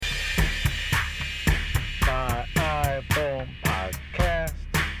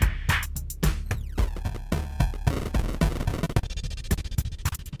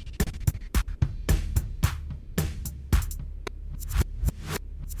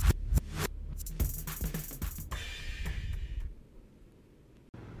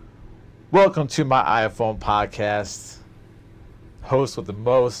Welcome to my iPhone podcast. Host with the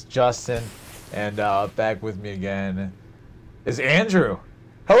most, Justin, and back with me again is Andrew.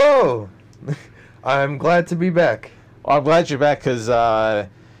 Hello. I'm glad to be back. Well, I'm glad you're back because I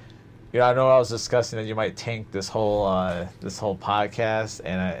know I was discussing that you might tank this whole podcast,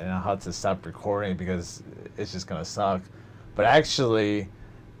 and I had to stop recording because it's just gonna suck. But actually,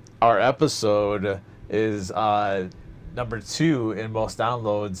 our episode is number 2 in most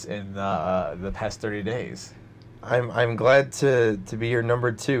downloads in the past 30 days. I'm glad to be your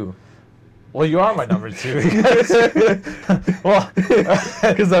number 2. Well, you are my number 2. Well,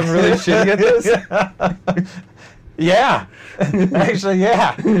 because I'm really shitty at this. Yeah, actually,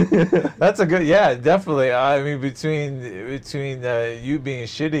 yeah. That's a good. Yeah, definitely. I mean, between you being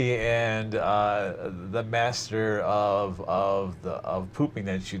shitty and the master of pooping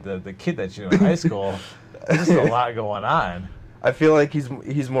that you the kid that you in high school. There's just a lot going on. I feel like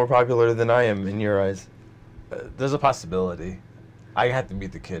he's more popular than I am in your eyes. There's a possibility. I have to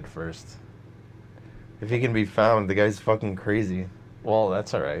meet the kid first. If he can be found, the guy's fucking crazy. Well,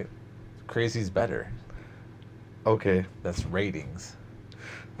 that's all right. Crazy's better. Okay. That's ratings.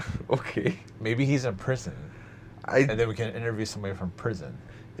 Okay. Maybe he's in prison. And then we can interview somebody from prison.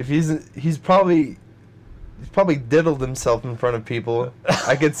 If he's probably diddled himself in front of people.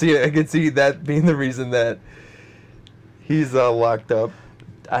 I could see that being the reason that he's locked up.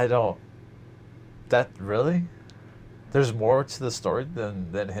 I don't. That really? There's more to the story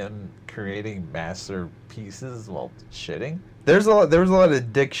than him creating masterpieces while shitting. There was a lot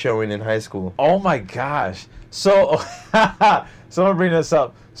of dick showing in high school. Oh my gosh! So, I'm gonna bring this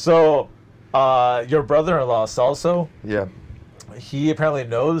up. So, your brother-in-law Salso. Yeah. He apparently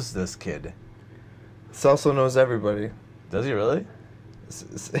knows this kid. Salso knows everybody. Does he really?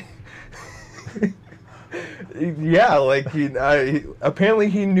 Yeah, like apparently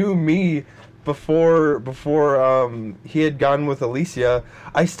he knew me before he had gone with Alicia.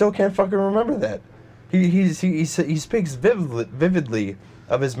 I still can't fucking remember that. He speaks vividly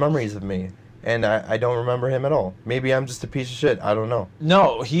of his memories of me, and I don't remember him at all. Maybe I'm just a piece of shit. I don't know.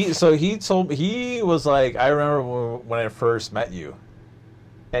 No, he told me, he was like, I remember when I first met you.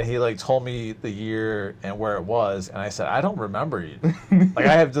 And he told me the year and where it was, and I said, I don't remember you. I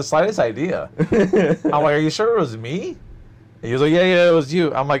have the slightest idea. I'm like, are you sure it was me? And he was like, yeah, it was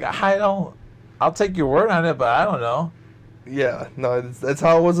you. I'm like, I'll take your word on it, but I don't know. Yeah, no, that's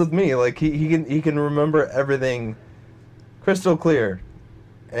how it was with me. Like he can remember everything, crystal clear,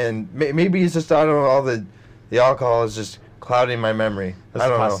 and maybe it's just, I don't know, all the alcohol is just clouding my memory. That's a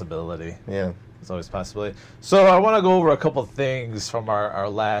possibility. Yeah. It's always a possibility. So I want to go over a couple things from our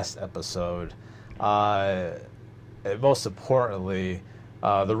last episode. And most importantly,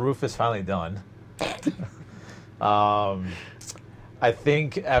 the roof is finally done. I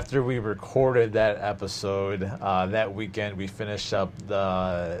think after we recorded that episode, that weekend we finished up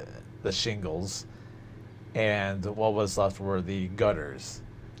the shingles, and what was left were the gutters.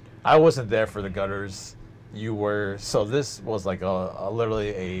 I wasn't there for the gutters. You were, so this was like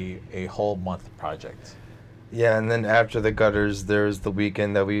literally a whole month project. Yeah, and then after the gutters, there's the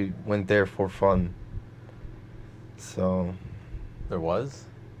weekend that we went there for fun. So. There was?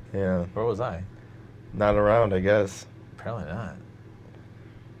 Yeah. Where was I? Not around, I guess. Apparently not.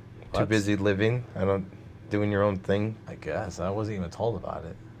 Too busy living. Doing your own thing. I guess. I wasn't even told about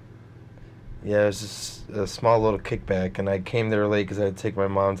it. Yeah, it was just a small little kickback, and I came there late because I had to take my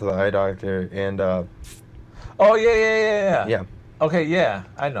mom to the eye doctor, and oh, yeah. Yeah. Okay, yeah,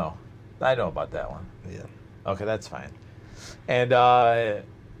 I know about that one. Yeah. Okay, that's fine. And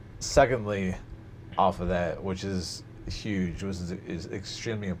secondly, off of that, which is huge, which is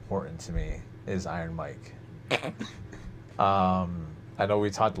extremely important to me, is Iron Mike. I know we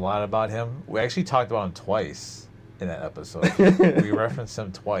talked a lot about him. We actually talked about him twice in that episode. We referenced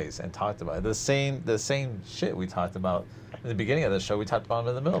him twice and talked about it. The same shit we talked about in the beginning of the show. We talked about him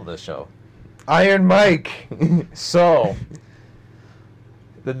in the middle of the show. Iron Mike. So,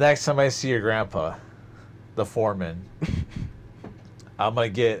 the next time I see your grandpa, the foreman, I'm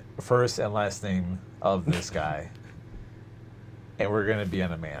going to get first and last name of this guy, and we're going to be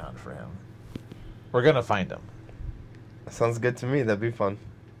on a manhunt for him. We're going to find him. Sounds good to me. That'd be fun.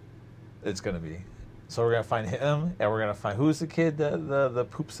 It's going to be. So we're going to find him, and we're going to find, who's the kid, the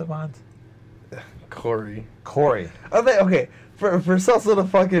poop savant? Corey. Okay. For Salsa to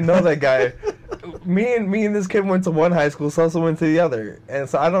fucking know that guy, me and this kid went to one high school, Salsa went to the other. And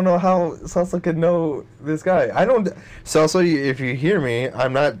so I don't know how Salsa could know this guy. Salsa, if you hear me,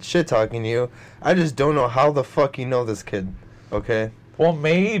 I'm not shit-talking you. I just don't know how the fuck you know this kid, okay? Well,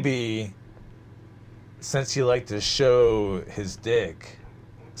 maybe since he liked to show his dick,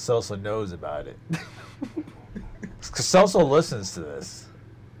 Celso knows about it. Because Celso listens to this.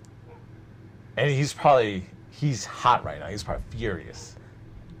 And he's hot right now. He's probably furious.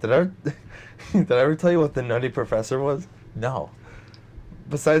 Did I ever tell you what the Nutty Professor was? No.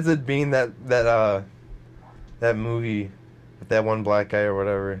 Besides it being that movie with that one black guy or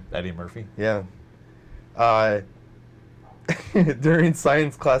whatever. Eddie Murphy? Yeah. During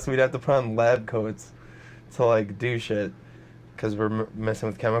science class, we'd have to put on lab coats to, like, do shit. Because we're messing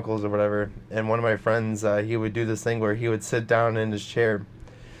with chemicals or whatever. And one of my friends, he would do this thing where he would sit down in his chair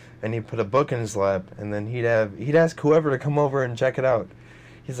and he'd put a book in his lap, and then he'd ask whoever to come over and check it out.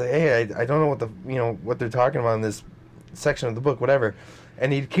 He's like, hey, I don't know what they're talking about in this section of the book, whatever.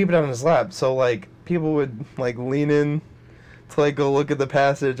 And he'd keep it on his lap, so, like, people would, like, lean in to, like, go look at the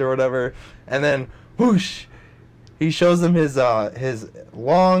passage or whatever, and then whoosh, he shows them his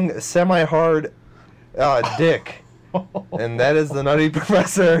long, semi-hard dick. And that is the Nutty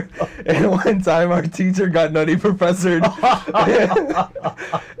Professor. And one time our teacher got Nutty Professored.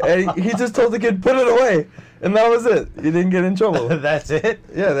 And he just told the kid, put it away. And that was it. He didn't get in trouble. That's it?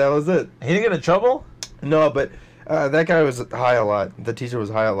 Yeah, that was it. He didn't get in trouble? No, but that guy was high a lot. The teacher was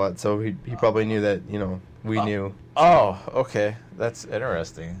high a lot, so he probably knew that, we knew. Oh, okay. That's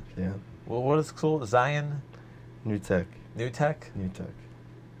interesting. Yeah. Well, what is it called? Zion? New Tech. New Tech? New Tech.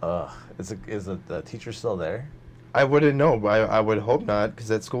 Is the teacher still there? I wouldn't know, but I would hope not, because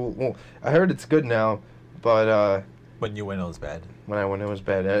that school, well, I heard it's good now, but when you went, it was bad. When I went, it was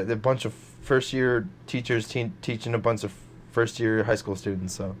bad. A bunch of first-year teachers teaching a bunch of first-year high school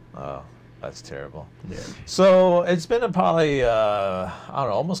students, so. Oh, that's terrible. Yeah. So it's been probably, I don't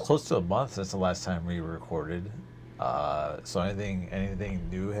know, almost close to a month since the last time we recorded. So anything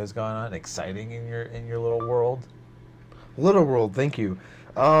new has gone on, exciting in your little world? Little world, thank you.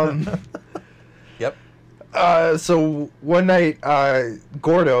 Yep. So one night,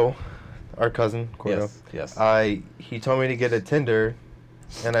 Gordo, our cousin, Gordo, yes. He told me to get a Tinder,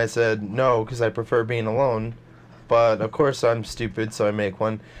 and I said no, because I prefer being alone. But of course I'm stupid, so I make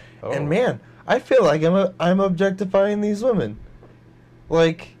one. Oh. And man, I feel like I'm objectifying these women.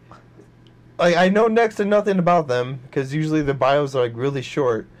 Like I know next to nothing about them, because usually their bios are like really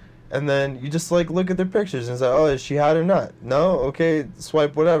short. And then you just like look at their pictures and say, oh, is she hot or not? No? Okay,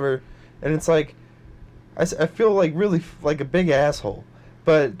 swipe whatever. And it's like, I feel like really like a big asshole.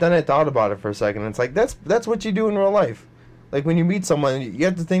 But then I thought about it for a second. And it's like, that's what you do in real life. Like when you meet someone, you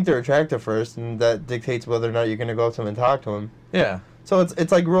have to think they're attractive first, and that dictates whether or not you're going to go up to them and talk to them. Yeah. So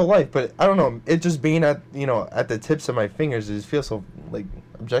it's like real life. But I don't know, it just being at the tips of my fingers, it just feels so like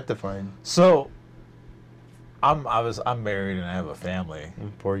objectifying. So I'm married and I have a family.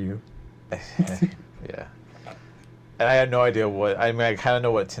 For you. Yeah. And I had no idea I kind of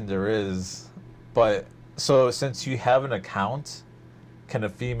know what Tinder is, but so since you have an account, can a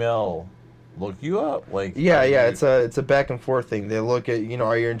female look you up? Like yeah, it's a back and forth thing. They look at,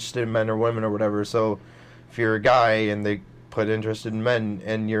 are you interested in men or women or whatever. So if you're a guy and they put interested in men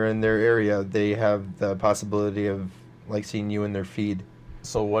and you're in their area, they have the possibility of like seeing you in their feed.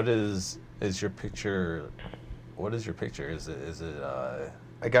 So what is your picture? What is your picture? Is it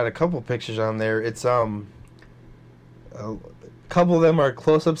I got a couple pictures on there. It's a couple of them are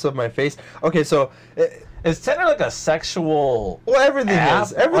close-ups of my face. Okay, so is Tinder like a sexual? Well, everything app?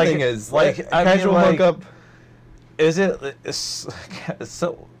 is. Everything like, is like casual hookup. Is it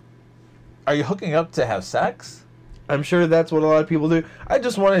so? Are you hooking up to have sex? I'm sure that's what a lot of people do. I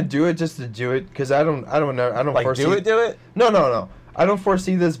just want to do it just to do it because I don't like foresee do it. No. I don't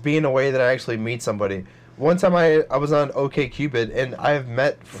foresee this being a way that I actually meet somebody. One time I was on OkCupid and I have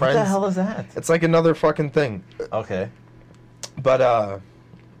met friends. What the hell is that? It's like another fucking thing. Okay. But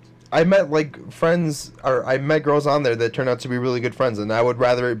I met like friends, or I met girls on there that turned out to be really good friends, and I would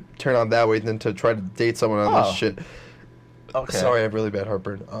rather turn out that way than to try to date someone on this shit. Okay. Sorry, I have really bad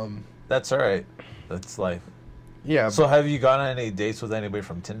heartburn. That's all right. That's life. Yeah. So have you gone on any dates with anybody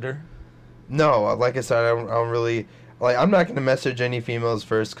from Tinder? No, like I said, I don't really like. I'm not gonna message any females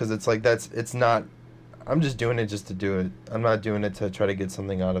first because it's like it's not. I'm just doing it just to do it. I'm not doing it to try to get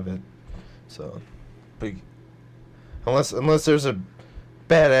something out of it. So, unless there's a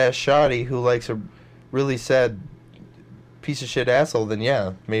badass shawty who likes a really sad piece of shit asshole, then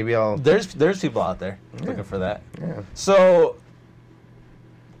yeah, maybe I'll. There's people out there looking for that. Yeah. So,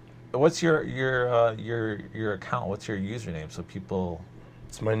 what's your account? What's your username so people?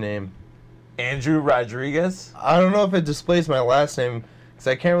 It's my name. Andrew Rodriguez. I don't know if it displays my last name.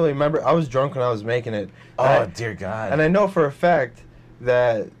 I can't really remember. I was drunk when I was making it. Dear God. And I know for a fact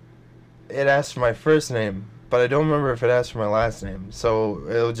that it asked for my first name, but I don't remember if it asked for my last name. So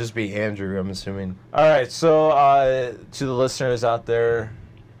it'll just be Andrew, I'm assuming. All right. So to the listeners out there,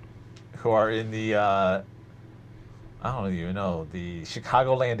 who are in the I don't even know, the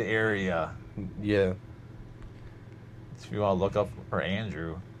Chicagoland area. Yeah. If you want to look up for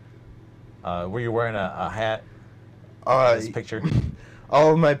Andrew, were you wearing a hat? In this picture.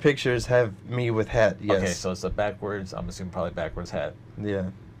 All of my pictures have me with hat. Yes. Okay, so it's a backwards. I'm assuming probably backwards hat. Yeah.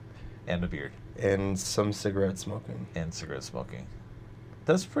 And a beard. And some cigarette smoking. And cigarette smoking.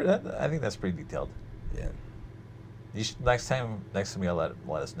 That's pretty. I think that's pretty detailed. Yeah. You should, next time you let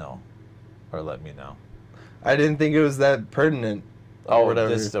us know, or let me know. I didn't think it was that pertinent. Oh, whatever.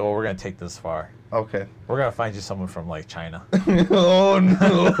 We're gonna take this far. Okay. We're gonna find you someone from like China. Oh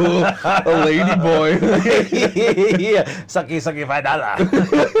no, a lady boy. Yeah, sucky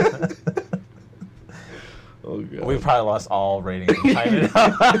 $5. Oh god. We probably lost all ratings in China.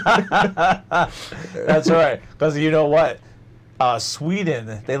 That's right, because you know what?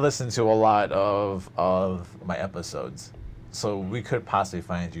 Sweden, they listen to a lot of my episodes, so we could possibly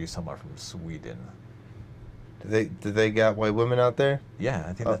find you someone from Sweden. Do they got white women out there? Yeah,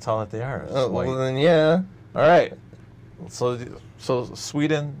 I think that's all that they are. Oh, well then yeah. All right. So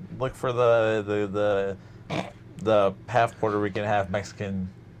Sweden, look for the half Puerto Rican, half Mexican.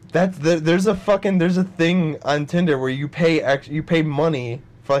 There's a thing on Tinder where you pay money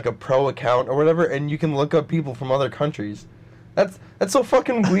for like a pro account or whatever, and you can look up people from other countries. That's so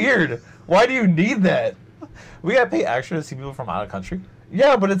fucking weird. Why do you need that? We gotta pay extra to see people from out of country.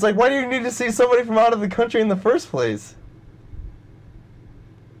 Yeah, but it's like, why do you need to see somebody from out of the country in the first place?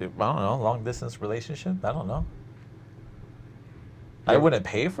 I don't know, long distance relationship. I don't know. I wouldn't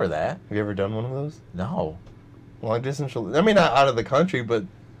pay for that. Have you ever done one of those? No. Long distance? I mean, not out of the country, but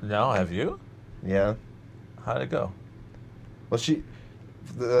No, have you? yeah. How'd it go? Well,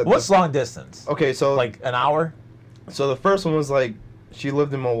 What's long distance? Okay, so Like an hour? So the first one was like, she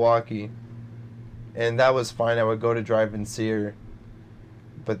lived in Milwaukee, and that was fine. I would go to drive and see her,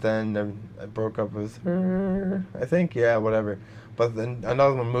 but then I broke up with her. I think, yeah, whatever. But then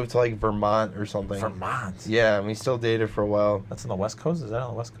another one moved to like Vermont or something. Vermont? Yeah, and we still dated for a while. That's on the West Coast? Is that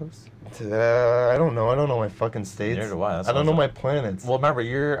on the West Coast? I don't know. I don't know my fucking states. Neither do I. I don't know my planets. Well, remember,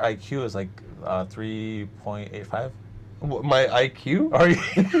 your IQ is like 3.85? My IQ? Or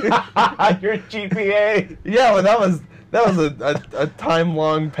your GPA? Yeah, well, that was a time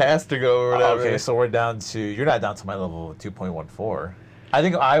long past ago or whatever. Okay, so we're down to, you're not down to my level of 2.14. I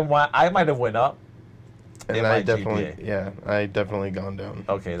think I might have went up. And I definitely gone down.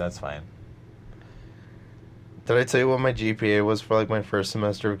 Okay, that's fine. Did I tell you what my GPA was for like my first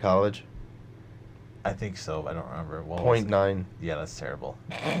semester of college? I think so. I don't remember. 0.9. Yeah, that's terrible.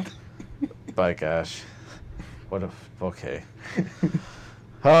 By gosh. What if, okay.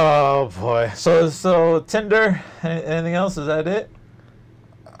 Oh boy. So Tinder, anything else? Is that it?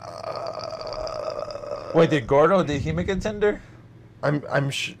 Wait, did Gordo, did he make a Tinder? I don't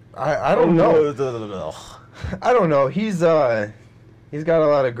know. I don't know. He's got a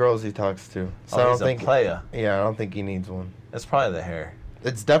lot of girls he talks to. So I don't think a player. Yeah, I don't think he needs one. It's probably the hair.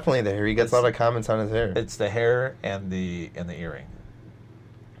 It's definitely the hair. He gets a lot of comments on his hair. It's the hair and the earring.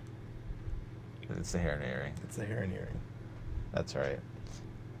 It's the hair and the earring. It's the hair and earring. That's right.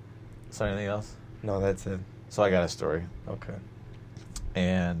 So anything else? No, that's it. So I got a story. Okay.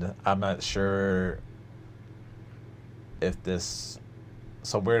 And I'm not sure if this...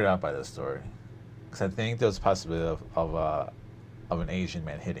 So weirded out by this story. Because I think there was a possibility of an Asian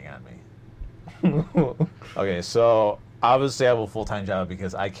man hitting on me. Okay, so obviously I have a full-time job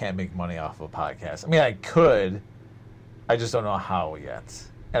because I can't make money off of a podcast. I mean, I could. I just don't know how yet.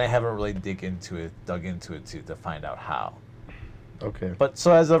 And I haven't really dug into it to find out how. Okay. But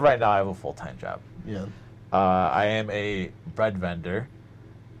so as of right now, I have a full-time job. Yeah. I am a bread vendor,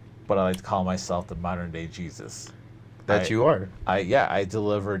 but I like to call myself the modern-day Jesus. You are. I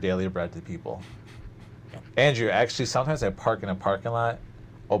deliver daily bread to people. Andrew, actually, sometimes I park in a parking lot,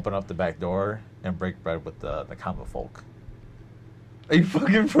 open up the back door, and break bread with the common folk. Are you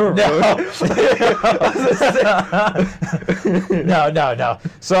fucking for real? No.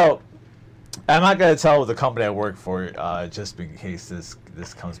 So, I'm not going to tell the company I work for, just in case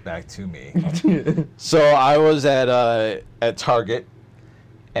this comes back to me. So, I was at Target,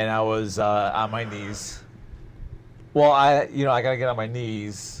 and I was on my knees. Well, I got to get on my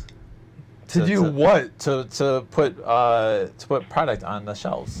knees. To do what? To put product on the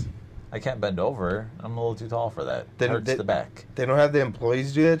shelves. I can't bend over. I'm a little too tall for that. It hurts the back. They don't have the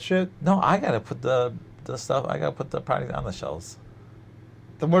employees do that shit? No, I gotta put the stuff. I gotta put the product on the shelves.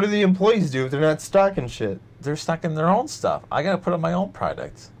 Then what do the employees do if they're not stocking shit? They're stocking their own stuff. I gotta put up my own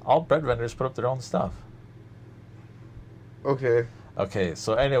product. All bread vendors put up their own stuff. Okay. Okay.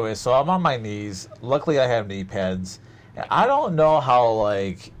 So anyway, I'm on my knees. Luckily, I have knee pads. And I don't know how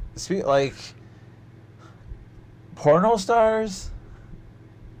like porno stars,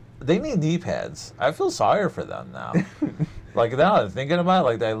 they need knee pads. I feel sorry for them now. Like now I'm thinking about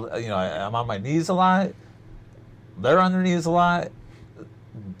it, like I'm on my knees a lot. They're on their knees a lot.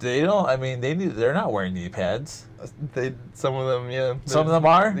 They don't. I mean, they're not wearing knee pads. Some of them, yeah. Some of them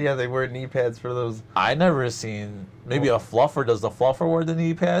are. Yeah, they wear knee pads for those. I never seen maybe a fluffer. Does the fluffer wear the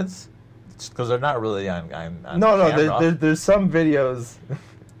knee pads? Because they're not really on no. There's some videos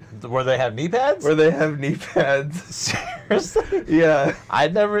where they have knee pads. Where they have knee pads. Seriously? Yeah.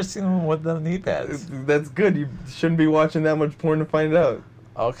 I'd never seen them with the knee pads. That's good. You shouldn't be watching that much porn to find out.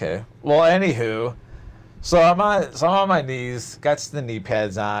 Okay. Well, anywho. So I'm on my knees, got the knee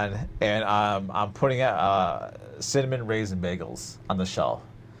pads on, and I'm putting cinnamon raisin bagels on the shelf.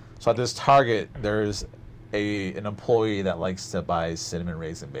 So at this Target, there's an employee that likes to buy cinnamon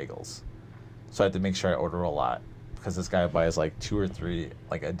raisin bagels. So I have to make sure I order a lot because this guy buys like 2 or 3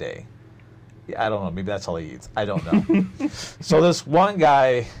 like a day. Yeah, I don't know. Maybe that's all he eats. I don't know. So this one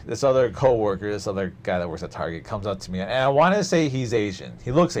guy, this other coworker, this other guy that works at Target comes up to me, and I want to say he's Asian.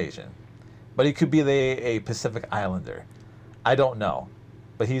 He looks Asian. But he could be a Pacific Islander. I don't know.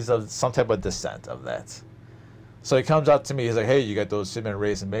 But he's of some type of descent of that. So he comes up to me. He's like, hey, you got those cinnamon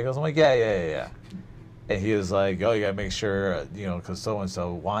raisin bagels? I'm like, yeah. And he was like, oh, you got to make sure, because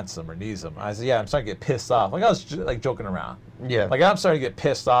so-and-so wants them or needs them. I said, yeah, I'm starting to get pissed off. Like, I was like joking around. Yeah. Like, I'm starting to get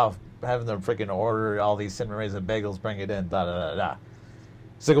pissed off having them freaking order all these cinnamon raisin bagels, bring it in, da-da-da-da.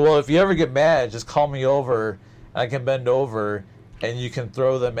 He's like, well, if you ever get mad, just call me over, and I can bend over, and you can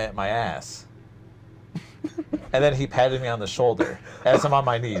throw them at my ass. And then he patted me on the shoulder as I'm on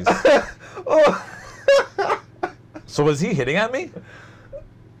my knees. So was he hitting on me?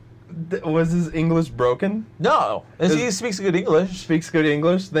 Was his English broken? No. He speaks good English. Speaks good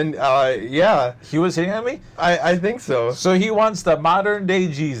English? Then, yeah. He was hitting on me? I think so. So he wants the modern-day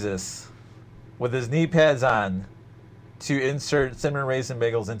Jesus with his knee pads on to insert cinnamon raisin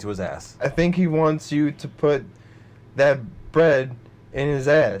bagels into his ass. I think he wants you to put that bread in his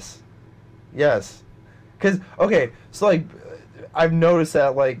ass. Yes. Because, okay, so, like, I've noticed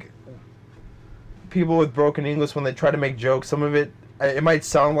that, like, people with broken English, when they try to make jokes, some of it might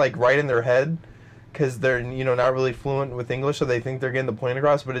sound, like, right in their head, because they're, not really fluent with English, so they think they're getting the point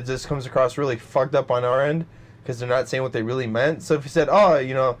across, but it just comes across really fucked up on our end, because they're not saying what they really meant. So if you said,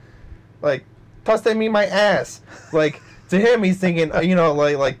 like, toss that me my ass, like, to him, he's thinking,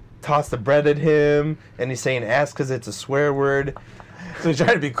 like, toss the bread at him, and he's saying ass because it's a swear word. So he's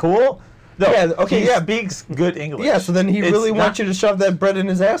trying to be cool? No, yeah, okay, he yeah. speaks good English. Yeah, so then he really wants you to shove that bread in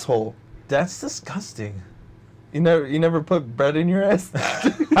his asshole. That's disgusting. You never put bread in your ass?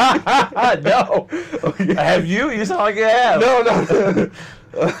 No. Okay. Have you? You sound like you have. No.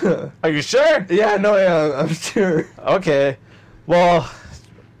 Are you sure? Yeah, I'm sure. Okay. Well,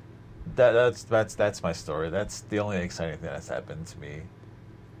 that's my story. That's the only exciting thing that's happened to me.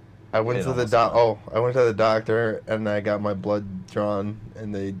 I went to the doctor and I got my blood drawn,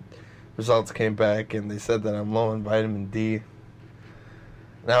 and the results came back and they said that I'm low in vitamin D.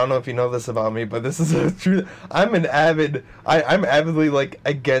 And I don't know if you know this about me, but this is the truth. I'm avidly like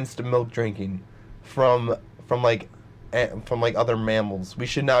against milk drinking from other mammals. We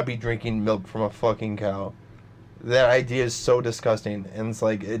should not be drinking milk from a fucking cow. That idea is so disgusting, and it's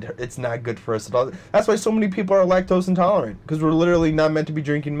like it's not good for us at all. That's why so many people are lactose intolerant, because we're literally not meant to be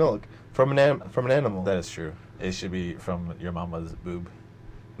drinking milk from an animal. That is true. It should be from your mama's boob.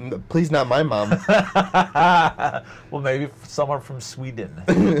 Please, not my mom. Well, maybe someone from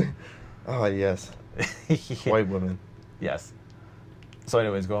Sweden. Oh, yes. White women. Yes. So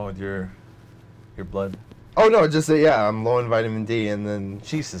anyways, going with your blood. Oh, no, just yeah, I'm low in vitamin D, and then...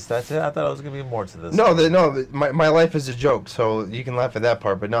 Jesus, that's it? I thought it was going to be more to this. No, my life is a joke, so you can laugh at that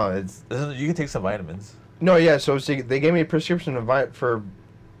part, but no, it's... You can take some vitamins. No, yeah, so they gave me a prescription for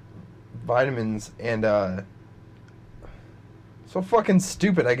vitamins, and, so fucking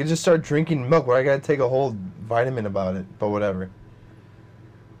stupid. I could just start drinking milk where I gotta take a whole vitamin about it, but whatever.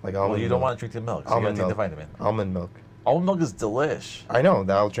 Like almond milk. Well, you don't want to drink the milk, so you gotta take the vitamin. Almond milk. Almond milk is delish. I know,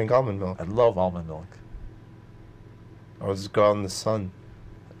 I'll drink almond milk. I love almond milk. I'll just go out in the sun.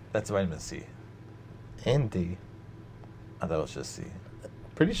 That's vitamin C. And D. I thought it was just C.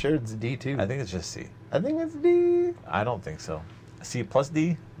 Pretty sure it's D too. I think it's just C. I think it's D. I don't think so. C plus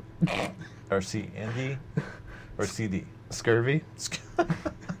D? Or C and D? Or CD? Scurvy.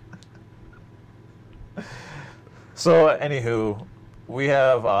 So, anywho, we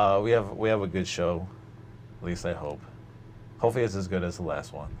have a good show. At least I hope. Hopefully, it's as good as the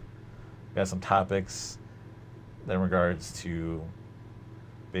last one. We got some topics in regards to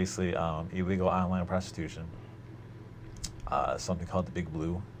basically illegal online prostitution. Something called the Big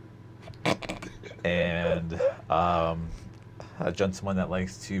Blue. and a gentleman that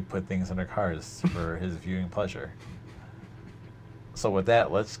likes to put things under cars for his viewing pleasure. So with that,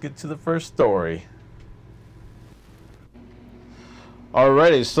 let's get to the first story.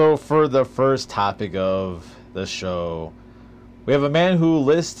 Alrighty, so for the first topic of the show, we have a man who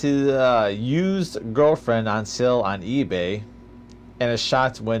lists his used girlfriend on sale on eBay and is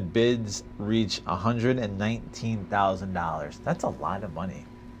shocked when bids reach $119,000. That's a lot of money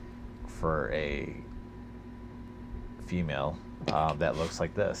for a female that looks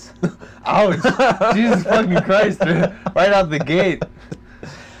like this. Ouch! Jesus fucking Christ, dude. Right out the gate.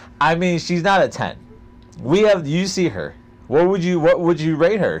 I mean, she's not a 10. You see her. What would you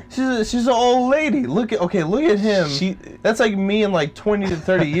rate her? She's an old lady. Look at him. That's like me in like 20 to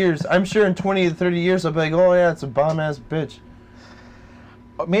 30 years. I'm sure in 20 to 30 years I'll be like, oh yeah, it's a bomb ass bitch.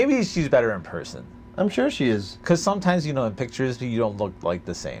 Maybe she's better in person. I'm sure she is. Because sometimes, in pictures, you don't look like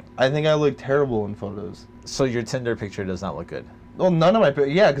the same. I think I look terrible in photos. So your Tinder picture does not look good? Well, none of my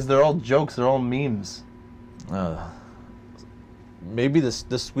pictures. Yeah, because they're all jokes. They're all memes. Maybe the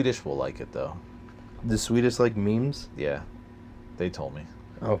Swedish will like it, though. The Swedish like memes? Yeah. They told me.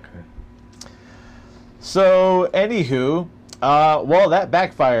 Okay. So, anywho, that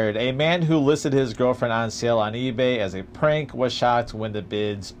backfired. A man who listed his girlfriend on sale on eBay as a prank was shocked when the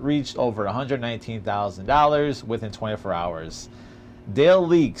bids reached over $119,000 within 24 hours. Dale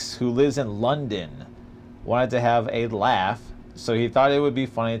Leaks, who lives in London, wanted to have a laugh, so he thought it would be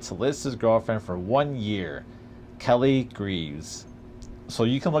funny to list his girlfriend for 1 year, Kelly Greaves. So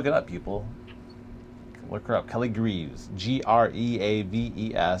you can look it up, people. Look her up, Kelly Greaves,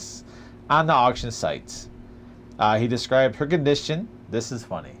 Greaves, on the auction site. He described her condition. This is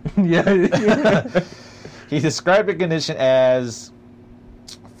funny. Yeah. He described her condition as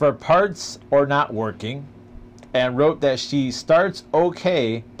for parts or not working, and wrote that she starts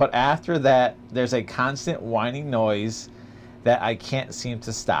okay, but after that, there's a constant whining noise that I can't seem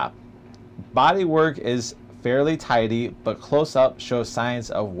to stop. Body work is fairly tidy, but close-up shows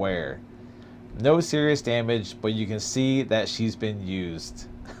signs of wear. No serious damage, but you can see that she's been used.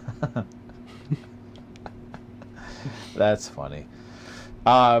 That's funny.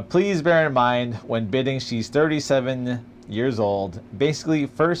 Please bear in mind, when bidding, she's 37 years old. Basically,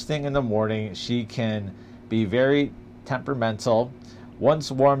 first thing in the morning, she can be very temperamental. Once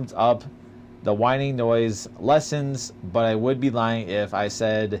warmed up, the whining noise lessens, but I would be lying if I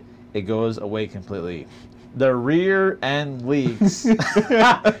said it goes away completely. The rear end leaks.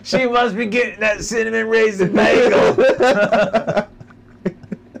 She must be getting that cinnamon raisin bagel.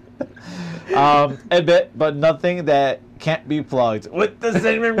 A bit, but nothing that can't be plugged with the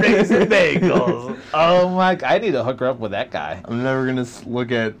cinnamon raisin bagels. Oh my! I need to hook her up with that guy. I'm never gonna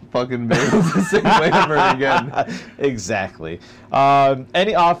look at fucking bagels the same way ever again. Exactly.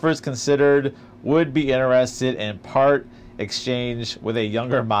 Any offers considered would be interested in part exchange with a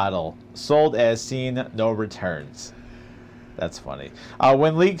younger model. Sold as seen, no returns. That's funny.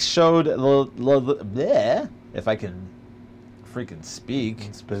 When leaks showed, if I can freaking speak.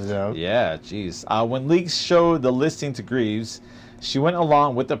 Spit it out. Yeah, jeez. When leaks showed the listing to Greaves, she went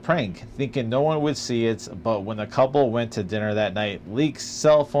along with the prank, thinking no one would see it, but when the couple went to dinner that night, Leaks'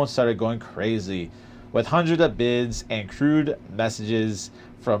 cell phone started going crazy, with hundreds of bids and crude messages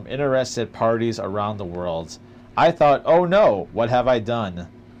from interested parties around the world. I thought, oh no, what have I done?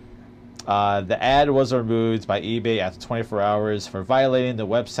 The ad was removed by eBay after 24 hours for violating the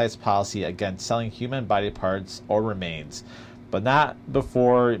website's policy against selling human body parts or remains, but not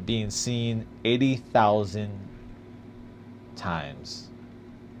before being seen 80,000 times.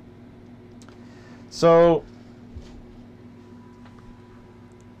 So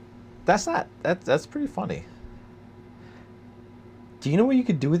that's pretty funny. Do you know what you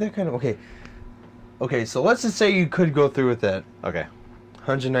could do with that kind of... Okay, so let's just say you could go through with that. Okay.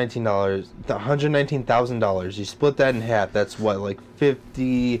 $119, $119,000. You split that in half. That's what, like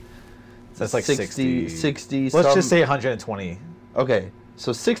 50... That's like 60. Let's just say 120. Okay,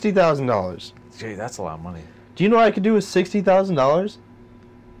 so $60,000. Gee, that's a lot of money. Do you know what I could do with $60,000?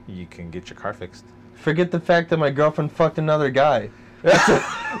 You can get your car fixed. Forget the fact that my girlfriend fucked another guy.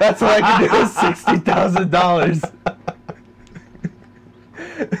 That's what I could do with $60,000.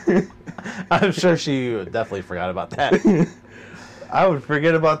 I'm sure she definitely forgot about that. I would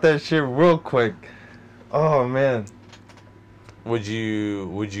forget about that shit real quick. Oh man. Would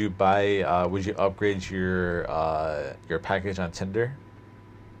you buy? Would you upgrade your package on Tinder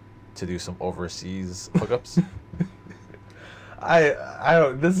to do some overseas hookups? I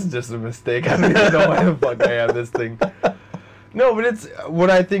don't. This is just a mistake. I don't even know why the fuck I have this thing. No, but it's what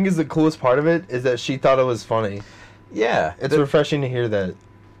I think is the coolest part of it is that she thought it was funny. Yeah, it's refreshing to hear that.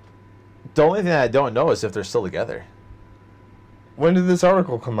 The only thing that I don't know is if they're still together. When did this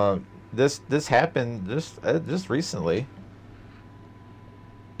article come out? This happened just recently.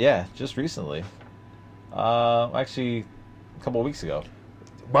 Yeah, just recently. Actually, a couple of weeks ago.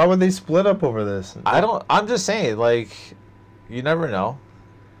 Why would they split up over this? I'm just saying, like, you never know.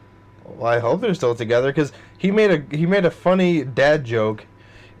 Well, I hope they're still together because he made a funny dad joke,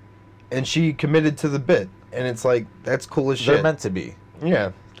 and she committed to the bit, and it's like that's cool as shit. They're meant to be.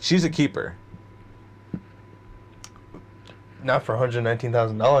 Yeah. She's a keeper. Not for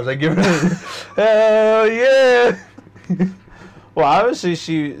 $119,000. I give it. Hell yeah. Well, obviously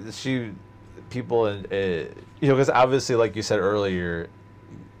she people because obviously, like you said earlier,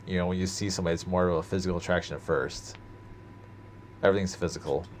 when you see somebody, it's more of a physical attraction at first. Everything's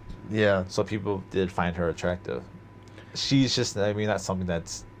physical. Yeah. So people did find her attractive. She's just, that's something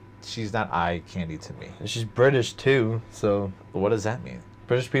she's not eye candy to me. And she's British too, so. But what does that mean?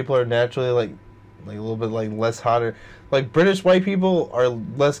 British people are naturally like a little bit like less hotter. Like British white people are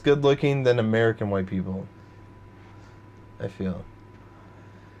less good looking than American white people. I feel.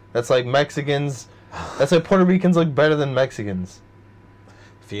 That's like Mexicans. That's like Puerto Ricans look better than Mexicans.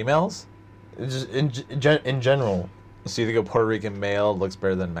 Females? Just in general. So you think a Puerto Rican male looks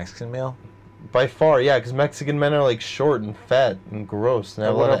better than a Mexican male? By far, yeah, because Mexican men are like short and fat and gross and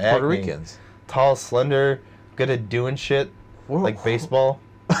have a lot of acne. Puerto Ricans? Tall, slender, good at doing shit, like baseball.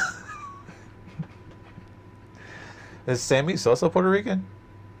 Is Sammy Sosa Puerto Rican?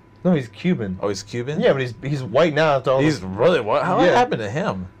 No, he's Cuban. Oh, he's Cuban? Yeah, but he's white now after all He's this. really what? How happened to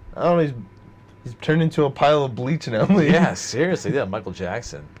him? I don't know. He's turned into a pile of bleach now. Yeah, seriously. Yeah, Michael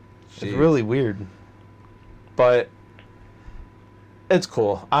Jackson. Jeez. It's really weird. But it's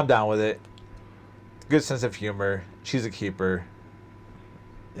cool. I'm down with it. Good sense of humor. She's a keeper.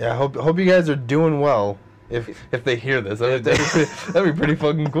 Yeah, I hope you guys are doing well. If they hear this, that'd be pretty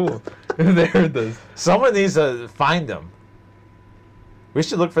fucking cool. If they heard this, someone needs to find them. We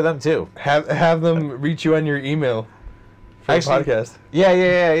should look for them too. Have them reach you on your email for the podcast.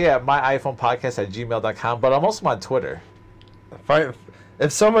 Yeah. My iPhone podcast at gmail.com. But I'm also on Twitter.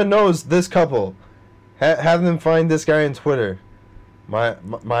 If someone knows this couple, have them find this guy on Twitter. My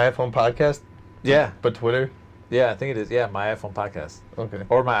iPhone podcast. Yeah, but Twitter. Yeah, I think it is. Yeah, my iPhone podcast. Okay.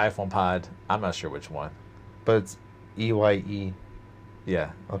 Or my iPhone pod. I'm not sure which one. But it's EYE.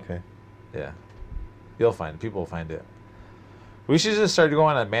 Yeah. Okay. Yeah. You'll find it. People will find it. We should just start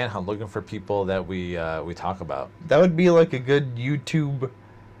going on a manhunt looking for people that we talk about. That would be like a good YouTube.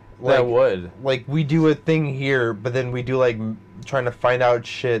 That would. Like we do a thing here, but then we do like trying to find out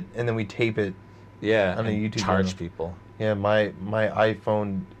shit, and then we tape it. Yeah. On a YouTube charge channel. people. Yeah, my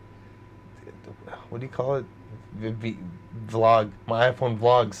iPhone. What do you call it? Vlog. My iPhone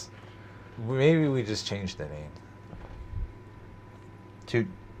vlogs. Maybe we just changed the name. To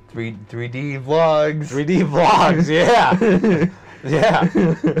 3D vlogs. 3D vlogs, yeah. Yeah.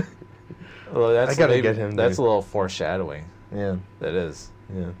 Well, I gotta get him there. That's a little foreshadowing. Yeah. That is.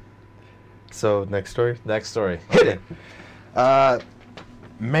 Yeah. So, next story? Next story. Hit it.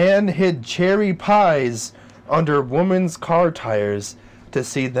 Man hid cherry pies under woman's car tires to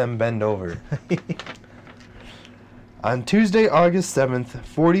see them bend over. On Tuesday, August 7th,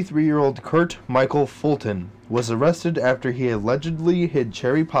 43-year-old Kurt Michael Fulton was arrested after he allegedly hid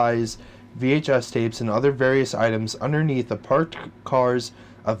cherry pies, VHS tapes, and other various items underneath the parked cars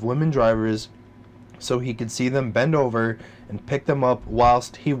of women drivers so he could see them bend over and pick them up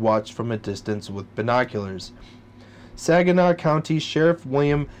whilst he watched from a distance with binoculars. Saginaw County Sheriff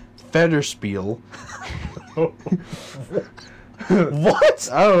William Federspiel what?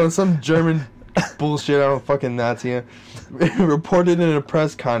 I don't know, some German bullshit, I don't fucking Nazi. Reported in a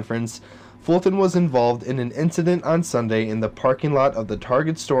press conference, Fulton was involved in an incident on Sunday in the parking lot of the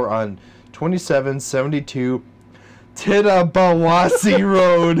Target store on 2772 Titabawasi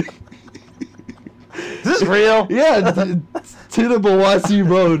Road. Is this real? Yeah, Titabawasi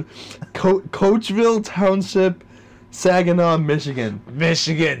Road, Coachville Township, Saginaw, Michigan.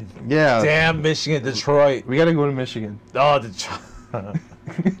 Michigan. Yeah. Damn Michigan, Detroit. We gotta go to Michigan. Oh, Detroit.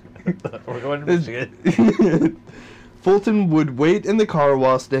 We're going to Michigan. Fulton would wait in the car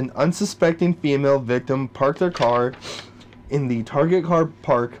whilst an unsuspecting female victim parked their car in the Target car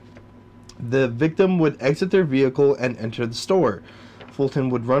park. The victim would exit their vehicle and enter the store. Fulton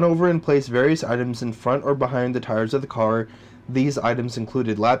would run over and place various items in front or behind the tires of the car. These items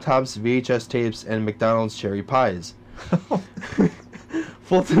included laptops, VHS tapes, and McDonald's cherry pies.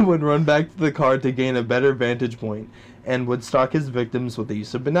 Fulton would run back to the car to gain a better vantage point and would stalk his victims with the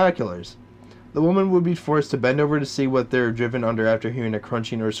use of binoculars. The woman would be forced to bend over to see what they were driven under after hearing a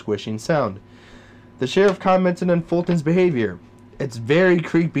crunching or squishing sound. The sheriff commented on Fulton's behavior. It's very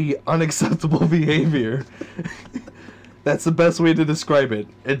creepy, unacceptable behavior. That's the best way to describe it.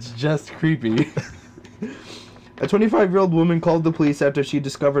 It's just creepy. A 25-year-old woman called the police after she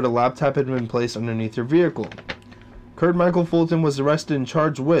discovered a laptop had been placed underneath her vehicle. Kurt Michael Fulton was arrested and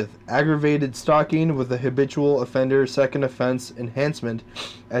charged with aggravated stalking with a habitual offender second offense enhancement,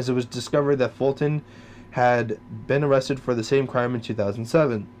 as it was discovered that Fulton had been arrested for the same crime in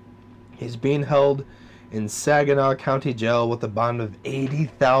 2007. He's being held in Saginaw County Jail with a bond of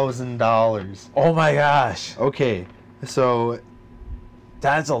 $80,000. Oh my gosh. Okay, so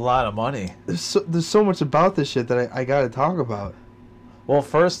That's a lot of money. there's so much about this shit that I gotta talk about. Well,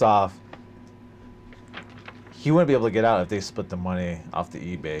 first off, he wouldn't be able to get out if they split the money off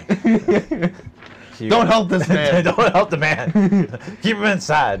the eBay. Don't help this man. Don't help the man. Keep him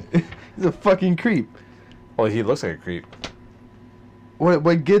inside. He's a fucking creep. Well, he looks like a creep.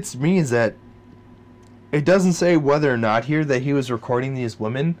 What gets me is that it doesn't say whether or not here that he was recording these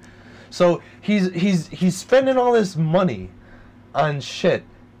women. So he's spending all this money on shit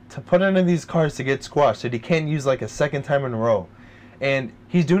to put into these cars to get squashed that he can't use like a second time in a row. And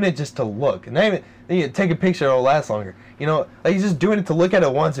he's doing it just to look. And not even take a picture, it'll last longer. You know, like he's just doing it to look at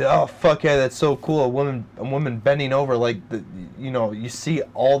it once and, oh fuck yeah, that's so cool. A woman bending over like you see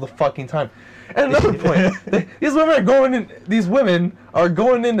all the fucking time. And another point, these women are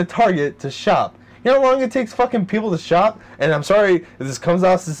going into Target to shop. You know how long it takes fucking people to shop? And I'm sorry if this comes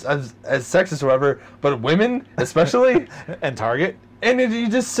out as sexist or whatever, but women especially And Target? And you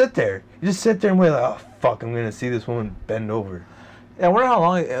just sit there. You just sit there and wait like, oh fuck, I'm gonna see this woman bend over. Yeah, I wonder how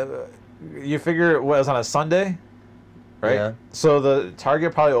long. You figure it was on a Sunday, right? Yeah. So the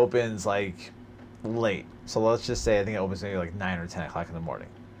Target probably opens like late. So let's just say I think it opens maybe like 9 or 10 o'clock in the morning.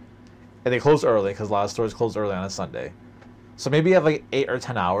 And they close early because a lot of stores close early on a Sunday. So maybe you have like 8 or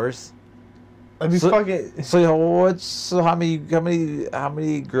 10 hours. I mean, fucking. So how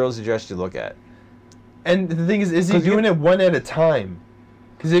many girls did you actually look at? And the thing is he doing it one at a time?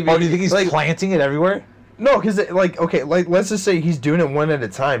 Do you think he's like planting it everywhere? No, because let's just say he's doing it one at a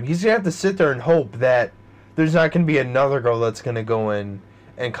time. He's gonna have to sit there and hope that there's not gonna be another girl that's gonna go in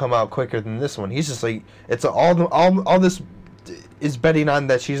and come out quicker than this one. He's just like all this is betting on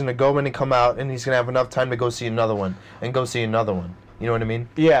that she's gonna go in and come out, and he's gonna have enough time to go see another one and go see another one. You know what I mean?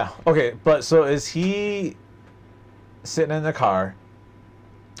 Yeah. Okay. But so is he sitting in the car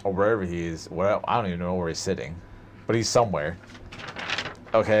or wherever he is? Well, I don't even know where he's sitting, but he's somewhere.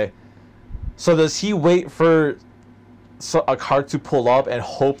 Okay. So does he wait for a car to pull up and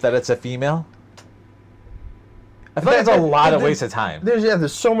hope that it's a female? I feel like that's a lot of waste of time.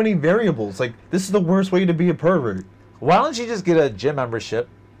 There's so many variables. Like, this is the worst way to be a pervert. Why don't you just get a gym membership?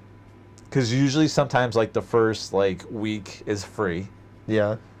 Because usually sometimes like the first like week is free.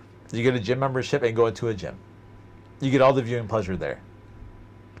 Yeah. You get a gym membership and go into a gym. You get all the viewing pleasure there.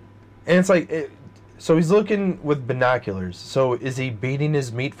 And it's like, so he's looking with binoculars. So is he beating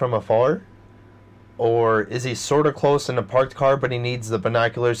his meat from afar? Or is he sort of close in a parked car, but he needs the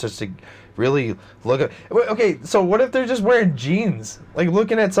binoculars just to really look at... Okay, so what if they're just wearing jeans? Like,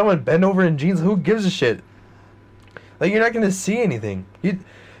 looking at someone bend over in jeans, who gives a shit? Like, you're not going to see anything.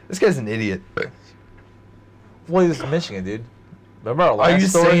 This guy's an idiot. Well, he's from Michigan, dude. Remember our last Are you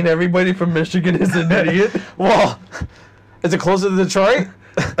story? saying everybody from Michigan is an idiot? Well, is it closer to Detroit?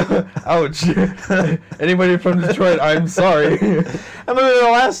 Ouch. Anybody from Detroit, I'm sorry. I remember the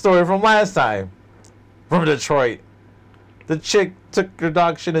last story from last time. From Detroit. The chick took her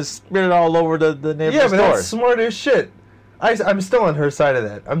dog shit and smeared it all over the neighbor's Yeah, but door. that's smart as shit. I'm still on her side of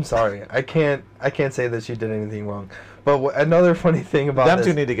that. I'm sorry. I can't say that she did anything wrong. But another funny thing about Them this...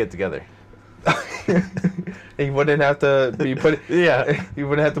 two need to get together. He wouldn't have to be put... Yeah. He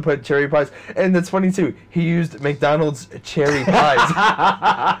wouldn't have to put cherry pies. And that's funny, too. He used McDonald's cherry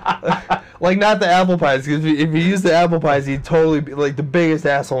pies. Like, not the apple pies. Because if he used the apple pies, he'd totally be, like, the biggest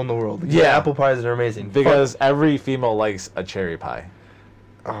asshole in the world. Yeah. The apple pies are amazing. Because every female likes a cherry pie.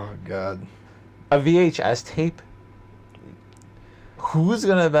 Oh, God. A VHS tape? Who's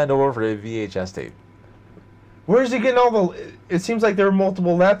going to bend over for a VHS tape? Where's he getting all the... It seems like there are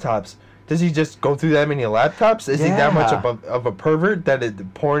multiple laptops. Does he just go through that many laptops? Is he that much of a pervert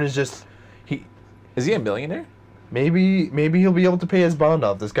that porn is just... Is he a millionaire? Maybe he'll be able to pay his bond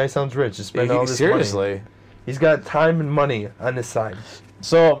off. This guy sounds rich. To spend all this seriously money. He's got time and money on his side.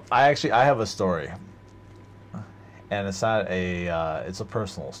 So I have a story, and it's not a it's a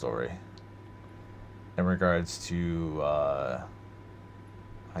personal story in regards to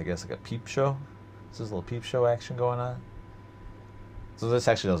I guess like a peep show. This is a little peep show action going on. So this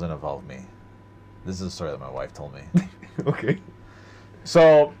actually doesn't involve me. This is a story that my wife told me. Okay.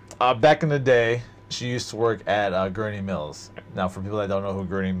 So back in the day, she used to work at Gurney Mills. Now, for people that don't know who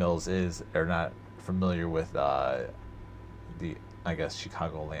Gurney Mills is, or not familiar with the, I guess,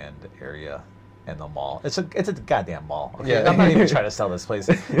 Chicagoland area and the mall. It's a goddamn mall. Okay? Yeah. I'm not even trying to sell this place.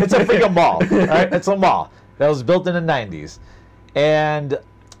 It's a freaking mall. All right? It's a mall that was built in the 90s. And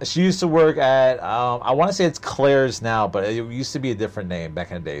she used to work at, I want to say it's Claire's now, but it used to be a different name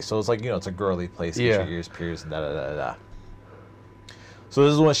back in the day. So it's like, it's a girly place. Get your ears pierced and da-da-da-da. So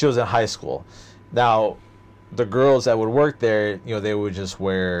this is when she was in high school. Now, the girls that would work there, they would just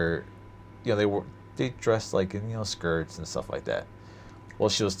wear, they dressed like in, skirts and stuff like that. Well,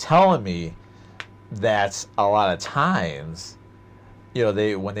 she was telling me that a lot of times,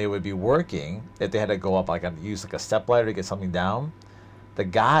 when they would be working, if they had to go up, use a step ladder to get something down, the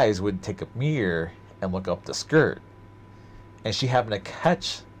guys would take a mirror and look up the skirt. And she happened to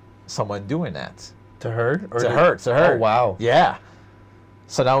catch someone doing that. To her? To her. Oh, wow. Yeah.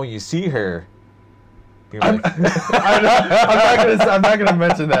 So now when you see her, you're I'm not gonna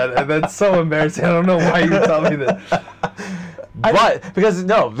mention that. And that's so embarrassing. I don't know why you tell me that. But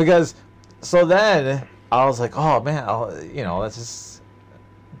because so then I was like, oh man, that's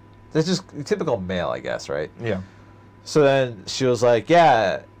just typical male, I guess, right? Yeah. So then she was like,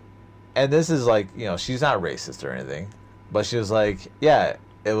 yeah, and this is like, she's not racist or anything, but she was like, yeah,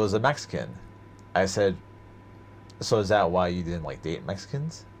 it was a Mexican. I said, so is that why you didn't date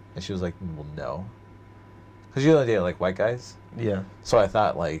Mexicans? And she was like, well, no. Because you only date white guys? Yeah. So I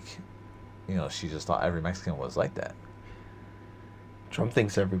thought she just thought every Mexican was like that. Trump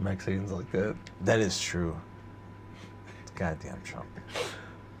thinks every Mexican's like that. That is true. Goddamn Trump.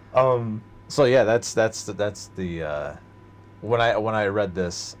 So yeah, that's the when I read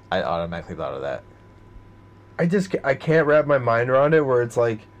this, I automatically thought of that. I can't wrap my mind around it where it's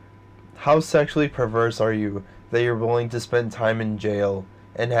like, how sexually perverse are you that you're willing to spend time in jail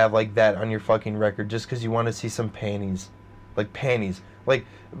and have that on your fucking record just because you want to see some panties, panties.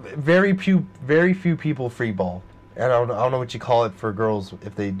 Very few people free ball. And I don't know what you call it for girls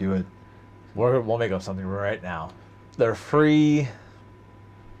if they do it. We'll make up something right now. They're free.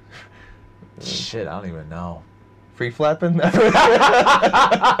 Shit, I don't even know. Free flapping? I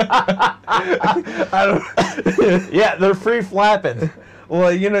don't. Yeah, they're free flapping.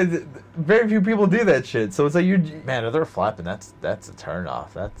 Well, very few people do that shit. So it's like Man, if they're flapping, that's a turn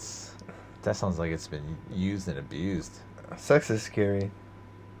off. That sounds like it's been used and abused. Sex is scary.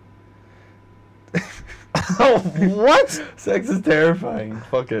 What? Sex is terrifying.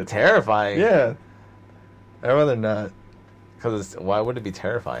 Fuck it. Terrifying? Yeah. I'd rather not. Why would it be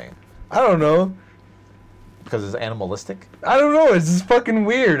terrifying? I don't know. Because it's animalistic? I don't know. It's just fucking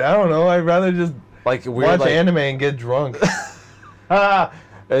weird. I don't know. I'd rather just watch anime and get drunk.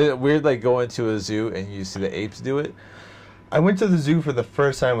 Is it weird going to a zoo and you see the apes do it? I went to the zoo for the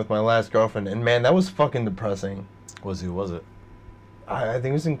first time with my last girlfriend, and man, that was fucking depressing. What zoo was it? I think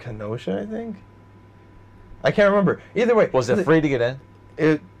it was in Kenosha, I think. I can't remember. Either way. Was it free to get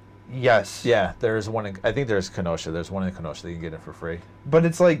in? Yes. Yeah, there's one I think there's Kenosha. There's one in Kenosha that you can get in for free. But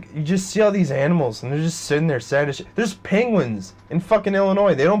it's you just see all these animals, and they're just sitting there sad as shit. There's penguins in fucking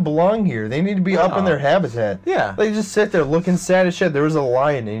Illinois. They don't belong here. They need to be up in their habitat. Yeah. They just sit there looking sad as shit. There was a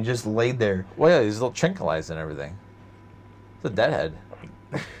lion, and he just laid there. Well, yeah, he's a little tranquilized and everything. It's a deadhead.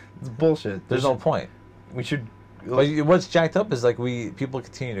 It's bullshit. There's no point. We should... But what's jacked up is people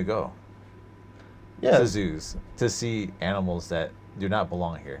continue to go. Yeah. To zoos to see animals that do not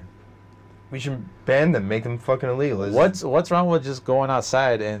belong here. We should ban them, make them fucking illegal. What's wrong with just going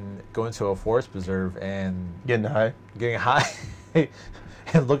outside and going to a forest preserve and getting high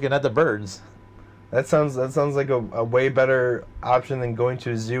and looking at the birds? That sounds like a way better option than going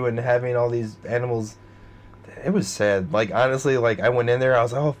to a zoo and having all these animals. It was sad. Honestly, I went in there, I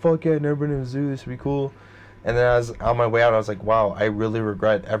was like, oh fuck yeah, I've never been to a zoo, this would be cool. And then I was on my way out, I was like, wow, I really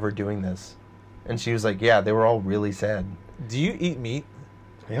regret ever doing this. And she was like, yeah, they were all really sad. Do you eat meat?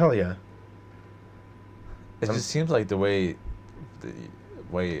 Hell yeah. It just seems like the way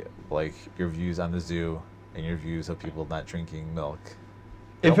your views on the zoo and your views of people not drinking milk.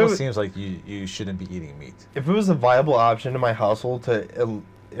 It almost seems like you shouldn't be eating meat. If it was a viable option in my household to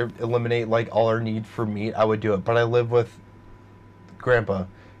eliminate all our need for meat, I would do it. But I live with Grandpa,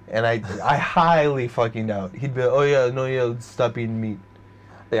 and I highly fucking doubt he'd be like, oh yeah, no, yeah, stop eating meat.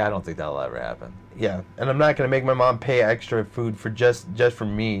 Yeah, I don't think that'll ever happen. Yeah, and I'm not gonna make my mom pay extra food for just for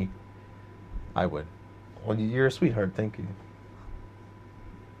me. I would. Well, you're a sweetheart. Thank you.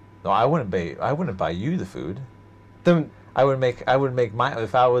 No, I wouldn't buy you the food. Then I would make my,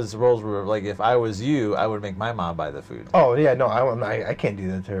 if I was roles were if I was you, I would make my mom buy the food. Oh yeah, no, I can't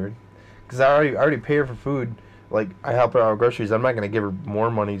do that to her, because I already pay her for food. I help her out with groceries. I'm not gonna give her more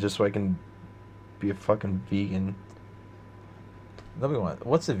money just so I can be a fucking vegan. Nobody wants.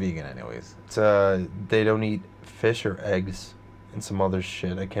 What's a vegan, anyways? It's they don't eat fish or eggs and some other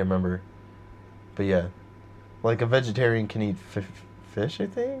shit. I can't remember. But yeah, like a vegetarian can eat fish. I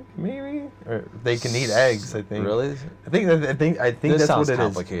think maybe, or they can eat eggs. I think. Really? I think This that's sounds what it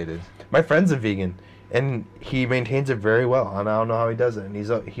complicated. is. My friend's a vegan, and he maintains it very well. And I don't know how he does it.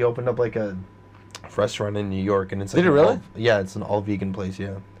 And he opened up like a restaurant in New York, and it's like Did it really? It's an all vegan place.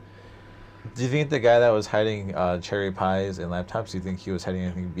 Yeah. Do you think the guy that was hiding cherry pies and laptops? Do you think he was hiding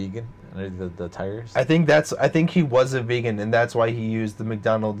anything vegan under the tires? I think he was a vegan, and that's why he used the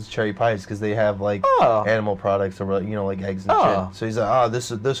McDonald's cherry pies, because they have like animal products or like eggs and shit. So he's like,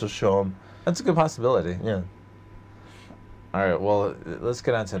 this will show him. That's a good possibility. Yeah. All right. Well, let's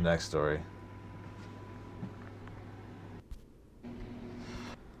get on to the next story.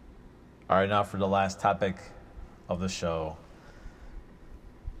 All right, now for the last topic of the show.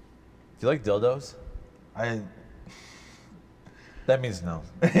 Do you like dildos? That means no.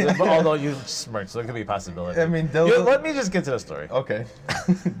 Although you smirked, so it could be a possibility. I mean, dildos... Let me just get to the story. Okay.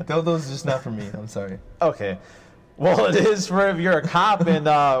 Dildos just not for me. I'm sorry. Okay. Well, it is for if you're a cop in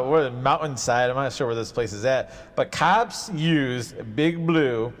we're the mountainside. I'm not sure where this place is at. But cops use Big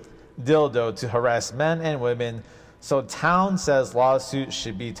Blue dildo to harass men and women. So town says lawsuit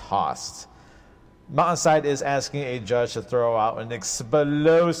should be tossed. Mountainside is asking a judge to throw out an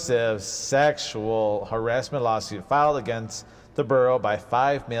explosive sexual harassment lawsuit filed against the borough by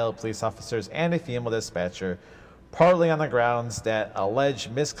 5 male police officers and a female dispatcher, partly on the grounds that allege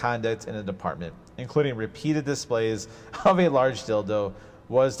misconduct in the department, including repeated displays of a large dildo,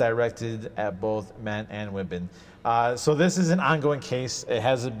 was directed at both men and women. So this is an ongoing case. It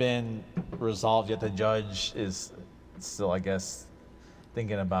hasn't been resolved yet. The judge is still, I guess,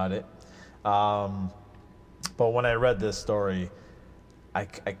 thinking about it. But when I read this story, I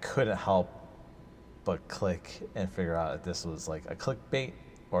couldn't help but click and figure out if this was like a clickbait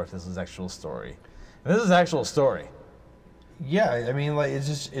or if this was actual story. And this is actual story. Yeah, I mean, like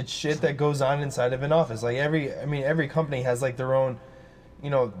it's shit that goes on inside of an office. Like every company has like their own,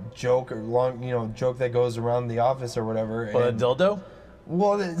 joke or joke that goes around the office or whatever. But a dildo?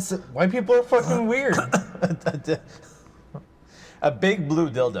 Well, white people are fucking weird. A big blue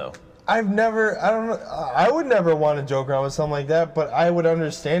dildo. I would never want to joke around with something like that, but I would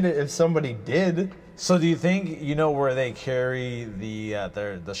understand it if somebody did. So do you think, where they carry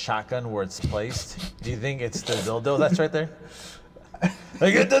the shotgun where it's placed? Do you think it's the dildo that's right there? I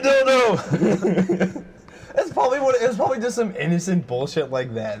get the dildo! It's probably just some innocent bullshit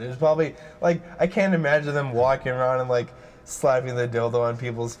like that. It's probably, like, I can't imagine them walking around and, like, slapping the dildo on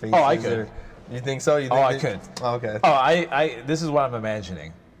people's faces. Oh, I could. You think so? I could. Oh, okay. Oh, this is what I'm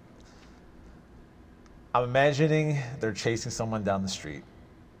imagining. I'm imagining they're chasing someone down the street.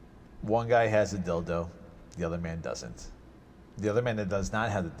 One guy has a dildo, the other man doesn't. The other man that does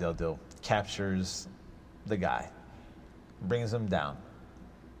not have the dildo captures the guy, brings him down.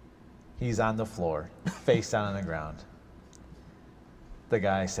 He's on the floor, face down on the ground. The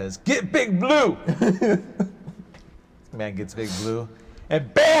guy says, "Get Big Blue!" Man gets Big Blue,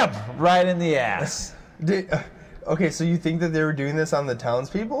 and bam! Right in the ass. Okay, so you think that they were doing this on the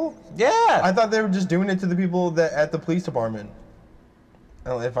townspeople? Yeah. I thought they were just doing it to the people at the police department.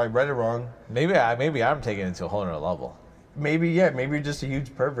 If I read it wrong. Maybe I'm taking it to a whole other level. Maybe you're just a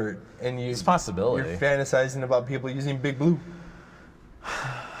huge pervert. And it's a possibility. You're fantasizing about people using Big Blue.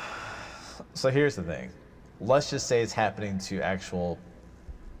 So here's the thing. Let's just say it's happening to actual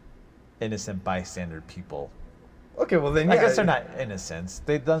innocent bystander people. Okay, well then, yeah. I guess they're not innocents.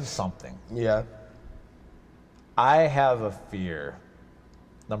 They've done something. Yeah. I have a fear,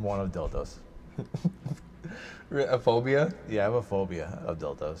 number one, of dildos. A phobia? Yeah, I have a phobia of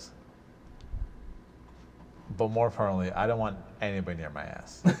dildos. But more importantly, I don't want anybody near my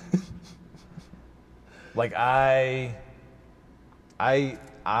ass. Like,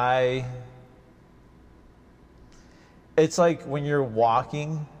 it's like when you're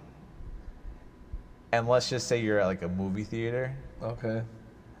walking, and let's just say you're at like a movie theater. Okay.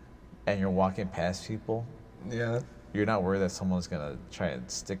 And you're walking past people. Yeah. You're not worried that someone's gonna try and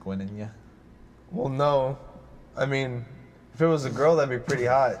stick one in you? Well, no. I mean, if it was a girl, that'd be pretty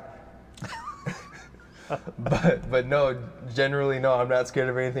hot. but no, generally no. I'm not scared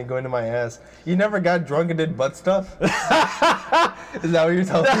of anything going to my ass. You never got drunk and did butt stuff? Is that what you're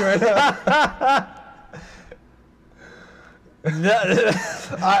telling me right now?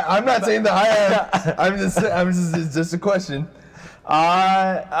 I'm not saying that I have. It's just a question.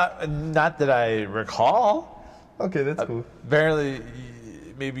 Not that I recall. Okay, that's cool. Apparently,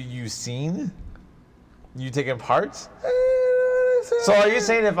 maybe you've seen. You taking part? So are you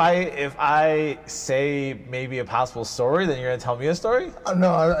saying if I say maybe a possible story, then you're gonna tell me a story?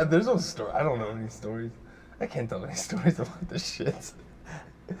 No, there's no story. I don't know any stories. I can't tell any stories about this shit.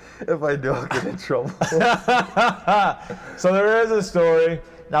 If I do, I'll get in trouble. So there is a story.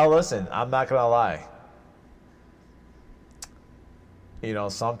 Now listen, I'm not gonna lie. You know,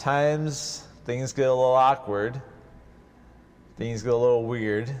 sometimes things get a little awkward. Things get a little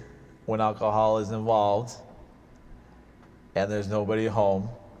weird when alcohol is involved and there's nobody home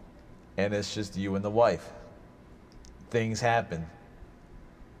and it's just you and the wife. Things happen.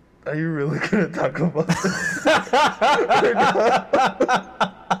 Are you really gonna talk about this?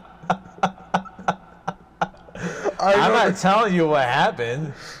 I'm not telling you what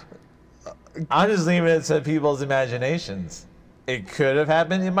happened. I'm just leaving it to people's imaginations. It could have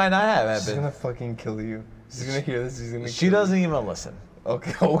happened. It might not have happened. She's gonna fucking kill you. She's gonna hear this. She's gonna. She doesn't even listen.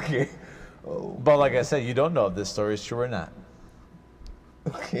 Okay. Oh. But like I said, you don't know if this story is true or not.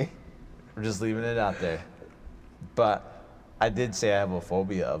 Okay. We're just leaving it out there. But I did say I have a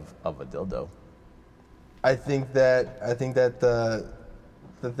phobia of a dildo. I think that the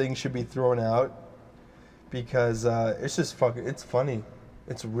thing should be thrown out because it's just fucking. It's funny.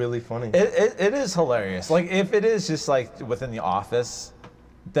 It's really funny. It is hilarious. Like if it is just like within the office,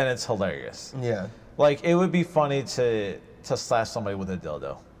 then it's hilarious. Yeah. Like it would be funny to slash somebody with a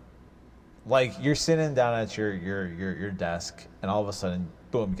dildo. Like you're sitting down at your desk and all of a sudden,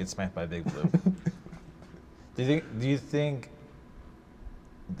 boom, you get smacked by Big Blue. Do you think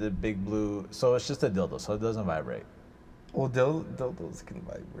the Big Blue? So it's just a dildo, so it doesn't vibrate. Well, dildos can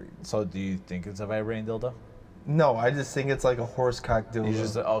vibrate. So do you think it's a vibrating dildo? No, I just think it's like a horse cock dildo. You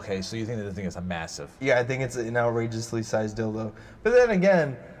just okay. So you think that the thing is a massive? Yeah, I think it's an outrageously sized dildo. But then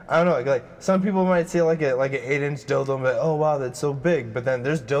again, I don't know. Like some people might see like an 8-inch dildo and be like, oh wow, that's so big. But then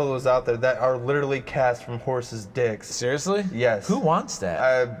there's dildos out there that are literally cast from horses' dicks. Seriously? Yes. Who wants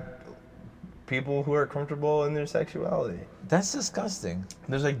that? People who are comfortable in their sexuality. That's disgusting.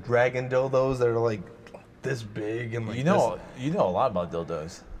 There's like dragon dildos that are like this big and like you know a lot about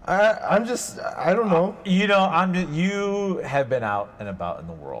dildos. I don't know. You have been out and about in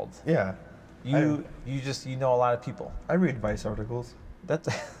the world. Yeah. You know a lot of people. I read Vice articles. That's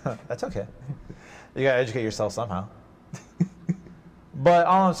okay. You gotta educate yourself somehow. But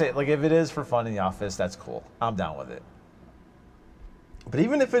all I'm saying, like, if it is for fun in the office, that's cool. I'm down with it. But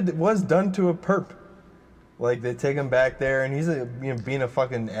even if it was done to a perp, like they take him back there and he's being a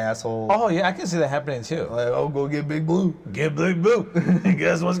fucking asshole. Oh yeah, I can see that happening too. Like, oh, go get Big Blue. Get Big Blue. And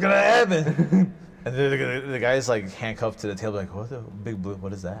guess what's gonna happen? And the guy's like handcuffed to the table, like, what the Big Blue?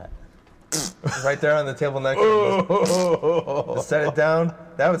 What is that? Right there on the table next to him. Just set it down.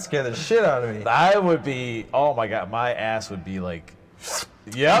 That would scare the shit out of me. I would be. Oh my god, my ass would be like.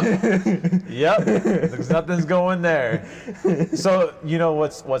 Yep. Nothing's going there. So you know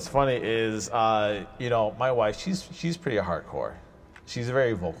what's funny is my wife, she's pretty hardcore. She's a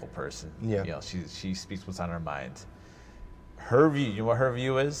very vocal person. Yeah. You know, she speaks what's on her mind. Her view, you know what her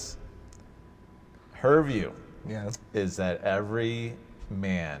view is? Her view is that every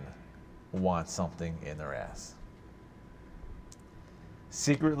man wants something in their ass.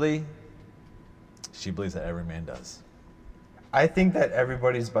 Secretly, she believes that every man does. I think that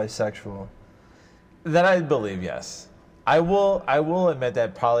everybody's bisexual. That I believe, yes. I will admit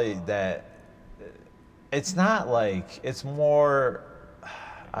that probably that it's not like, it's more,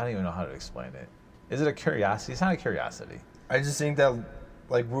 I don't even know how to explain it. Is it a curiosity? It's not a curiosity. I just think that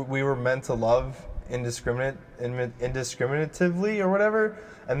like we were meant to love indiscriminatively or whatever,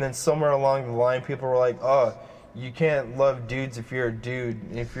 and then somewhere along the line people were like, oh, you can't love dudes if you're a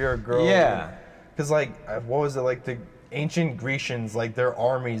dude, if you're a girl. Yeah. Because like, what was it, like the ancient Grecians, like their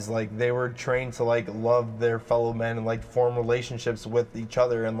armies, like they were trained to like love their fellow men and like form relationships with each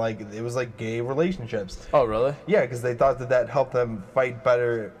other, and like it was like gay relationships. Oh really? Yeah, because they thought that helped them fight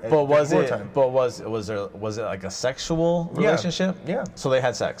better. But was it like a sexual relationship? Yeah. So they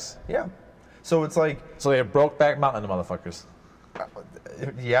had sex. Yeah. So it's like. So they broke back mountain, the motherfuckers.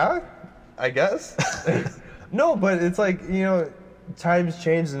 Yeah, I guess. No, but it's like, times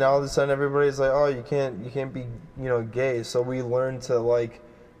change and now all of a sudden everybody's like, oh, you can't be, gay. So we learn to like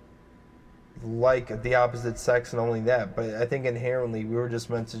the opposite sex and only that. But I think inherently we were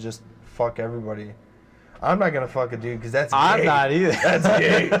just meant to just fuck everybody. I'm not gonna fuck a dude because that's gay. I'm not either. That's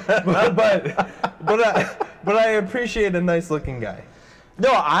gay. but I appreciate a nice looking guy.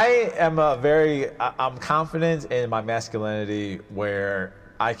 No, I'm confident in my masculinity where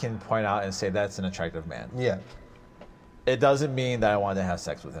I can point out and say that's an attractive man. Yeah. It doesn't mean that I want to have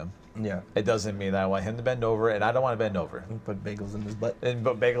sex with him. Yeah. It doesn't mean that I want him to bend over, and I don't want to bend over. And put bagels in his butt. And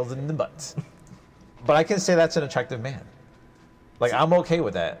put bagels in the butts. But I can say that's an attractive man. Like, I'm okay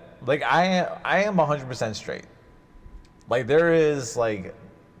with that. Like, I am 100% straight. Like, there's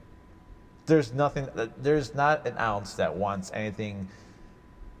nothing, there's not an ounce that wants anything,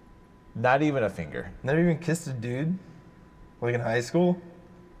 not even a finger. Never even kissed a dude? Like in high school?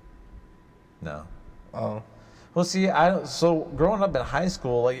 No. Oh. Well, see, so growing up in high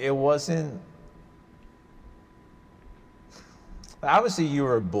school, like, it wasn't, obviously you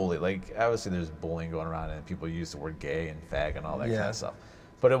were a bully. Like, obviously there's bullying going around and people use the word gay and fag and all that kind of stuff.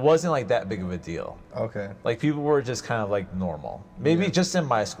 But it wasn't like that big of a deal. Okay. Like, people were just kind of like normal. Maybe just in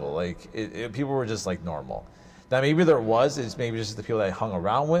my school, like people were just like normal. Now maybe there was, it's maybe just the people that I hung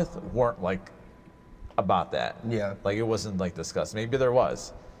around with weren't like about that. Yeah. Like, it wasn't like discussed. Maybe there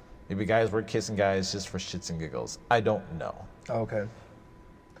was. Maybe guys were kissing guys just for shits and giggles. I don't know. Okay.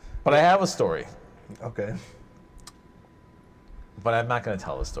 But I have a story. Okay. But I'm not going to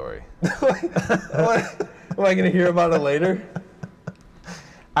tell the story. Am I going to hear about it later?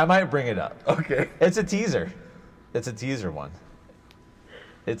 I might bring it up. Okay. It's a teaser. It's a teaser one.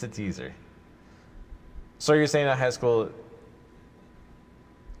 It's a teaser. So you're saying in high school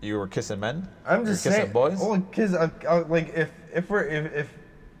you were kissing men? I'm just saying, saying, boys? well, because like if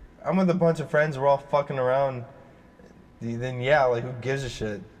I'm with a bunch of friends, we're all fucking around, then yeah, like who gives a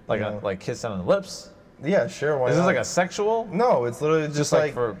shit? Like like kissing on the lips? Yeah, sure. Why Is not? this like a sexual? No, it's literally just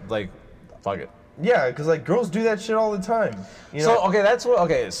like for like, fuck it. Yeah, because like girls do that shit all the time. You know? So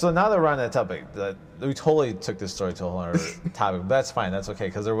okay, so now that we're on that topic, we totally took this story to a whole other topic. But that's fine, that's okay,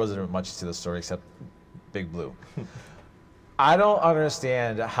 because there wasn't much to the story except Big Blue. I don't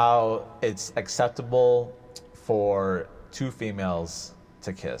understand how it's acceptable for two females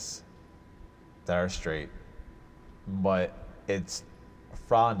to kiss that are straight, but it's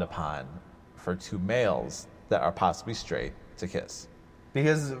frowned upon for two males that are possibly straight to kiss.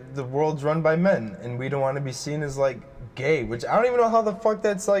 Because the world's run by men, and we don't want to be seen as like gay, which I don't even know how the fuck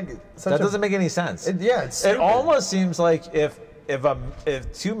that's like. That doesn't make any sense. It's stupid. It almost seems like if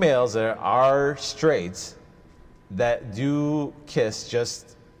two males that are straight that do kiss,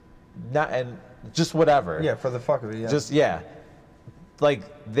 just whatever. Yeah, for the fuck of it. Yeah.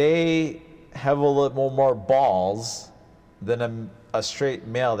 Like they have a little more balls than a straight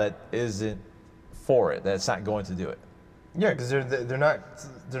male that isn't for it. That's not going to do it. Yeah, because they're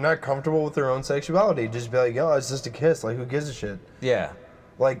not comfortable with their own sexuality. Just be like, yo, it's just a kiss. Like, who gives a shit? Yeah.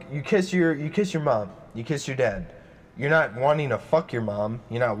 Like you kiss your mom, you kiss your dad. You're not wanting to fuck your mom.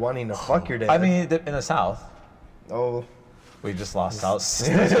 You're not wanting to fuck your dad. I mean, in the South. Oh. We just lost South.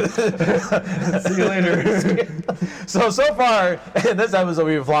 See you later. So far in this episode,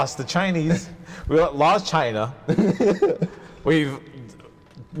 we've lost the Chinese. We lost China.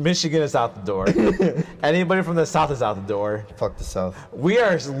 Michigan is out the door. Anybody from the South is out the door. Fuck the South. We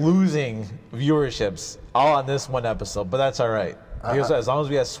are losing viewerships all on this one episode, but that's all right. Because as long as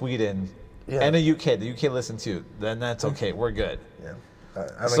we have Sweden and the UK listen too, then that's okay. We're good.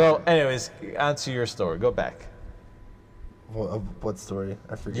 Yeah. So, anyways, on to your story. Go back. What story?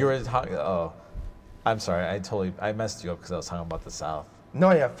 I forget. You were talking. Oh, I'm sorry. I messed you up because I was talking about the South.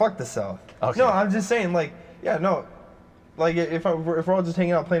 No, yeah, fuck the South. Okay. No, I'm just saying, like, yeah, no. Like if we're all just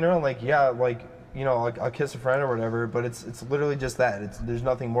hanging out playing around, like yeah, like you know, like I'll kiss a friend or whatever, but it's literally just that. There's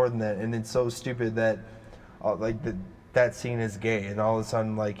nothing more than that, and it's so stupid that that scene is gay, and all of a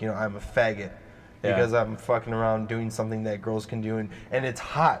sudden like you know I'm a faggot because I'm fucking around doing something that girls can do, and it's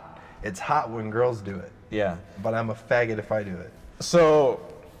hot. It's hot when girls do it. Yeah. But I'm a faggot if I do it. So,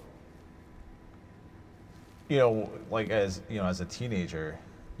 you know, like as a teenager.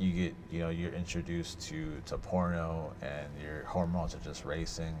 You're introduced to porno and your hormones are just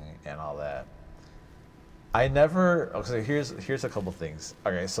racing and all that. Here's a couple things.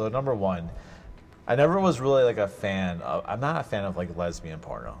 Okay, so number one, I never was really like I'm not a fan of like lesbian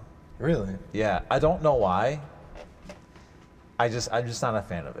porno. Really? Yeah, I don't know why. I'm just not a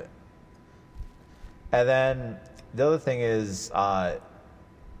fan of it. And then the other thing is,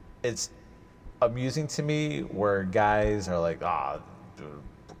 it's amusing to me where guys are like,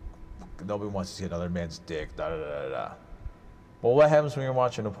 nobody wants to see another man's dick, da da da da. Well, what happens when you're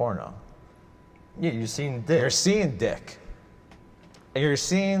watching a porno? Yeah, you're seeing dick. You're seeing dick. And you're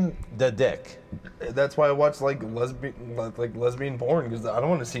seeing the dick. That's why I watch like lesbian porn, because I don't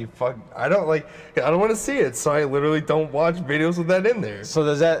want to see I don't want to see it, so I literally don't watch videos with that in there.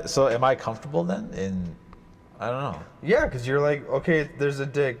 So am I comfortable then? I don't know. Yeah, because you're like, okay, there's a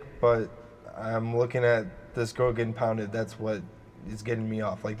dick, but I'm looking at this girl getting pounded. That's what is getting me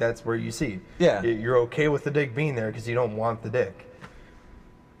off. Like that's where you see. Yeah. You're okay with the dick being there because you don't want the dick.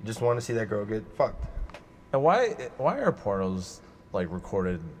 You just want to see that girl get fucked. And why are pornos like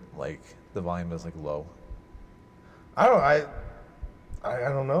recorded like the volume is like low? I don't. I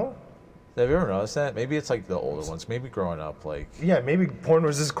don't know. Have you ever noticed that? Maybe it's like the older ones. Maybe growing up, like... Yeah, maybe porn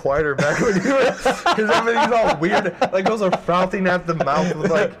was just quieter back when you were... Because everything's all weird. Like, girls are frothing at the mouth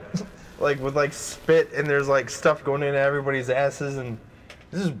with spit, and there's, like, stuff going into everybody's asses, and...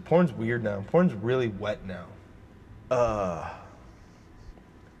 Porn's weird now. Porn's really wet now.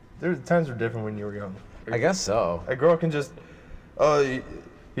 Times were different when you were young. I guess so. A girl can just...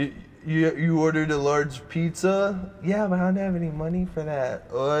 You ordered a large pizza? Yeah, but I don't have any money for that.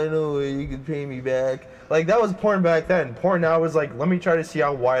 Oh, I know, you can pay me back. Like, that was porn back then. Porn now is like, let me try to see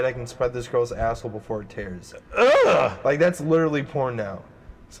how wide I can spread this girl's asshole before it tears. Ugh! Like, that's literally porn now.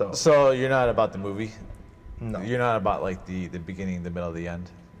 So you're not about the movie? No. You're not about, like, the beginning, the middle, the end?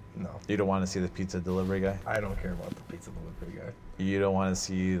 No. You don't want to see the pizza delivery guy? I don't care about the pizza delivery guy. You don't want to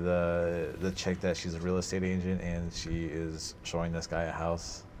see the chick that she's a real estate agent and she is showing this guy a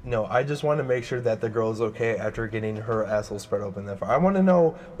house? No, I just want to make sure that the girl is okay after getting her asshole spread open that far. I want to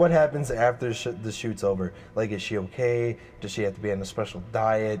know what happens after the shoot's over. Like, is she okay? Does she have to be on a special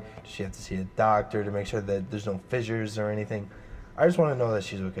diet? Does she have to see a doctor to make sure that there's no fissures or anything? I just want to know that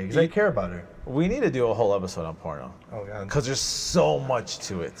she's okay because I care about her. We need to do a whole episode on porno. Oh, God. Because there's so much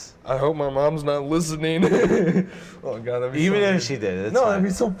to it. I hope my mom's not listening. Oh, God. That'd be Even so if weird. she did. No, that'd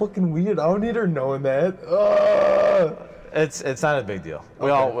be so fucking weird. I don't need her knowing that. It's not a big deal.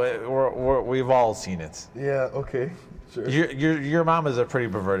 Okay. We've all seen it. Yeah, okay. Sure. Your mom is a pretty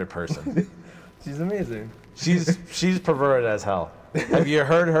perverted person. She's amazing. She's perverted as hell. Have you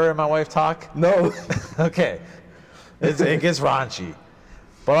heard her and my wife talk? No. Okay. It gets raunchy.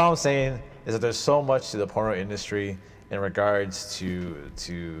 But all I'm saying is that there's so much to the porno industry in regards to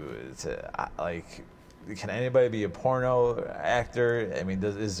like, can anybody be a porno actor? I mean,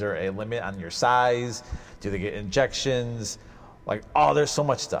 is there a limit on your size? Do they get injections? Like, there's so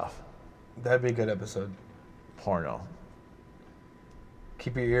much stuff. That'd be a good episode. Porno.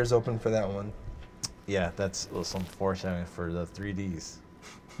 Keep your ears open for that one. Yeah, that's some foreshadowing for the 3Ds.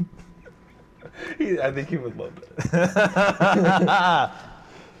 I think he would love that.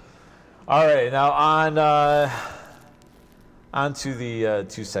 All right, now on to the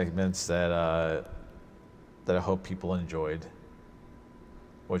two segments that I hope people enjoyed,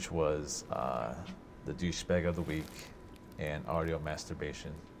 which was the douchebag of the week and audio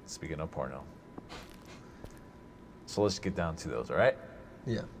masturbation. Speaking of porno, so let's get down to those. All right?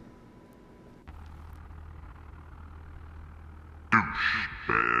 Yeah.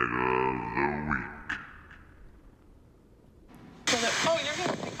 Douchebag of the week. Oh, you're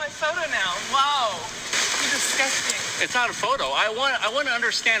gonna take my photo now. Wow. You're disgusting. It's not a photo. I want to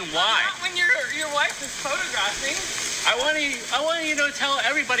understand why. Not when your wife is photographing. I want you to tell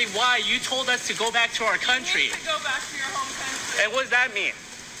everybody why you told us to go back to our country. You need to go back to your home country. And what does that mean?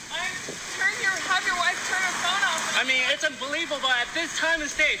 Have your wife turn her phone off. I mean, it's unbelievable at this time and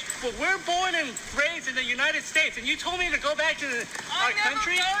stage. But we're born and raised in the United States, and you told me to go back to our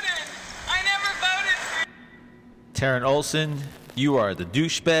country? I never voted. Taryn Olson, you are the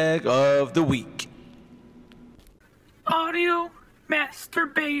douchebag of the week. Audio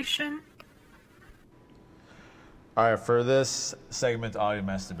masturbation. All right, for this segment, audio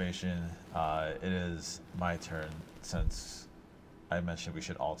masturbation, it is my turn since I mentioned we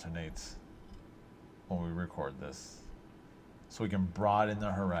should alternate when we record this, so we can broaden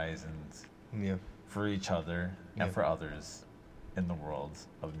the horizons for each other and for others in the world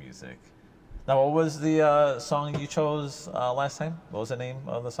of music. Now, what was the song you chose last time? What was the name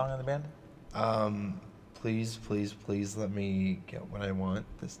of the song in the band? Please, please, please let me get what I want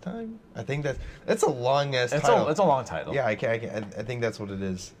this time. I think that's a long ass title. It's a long title. Yeah, I think that's what it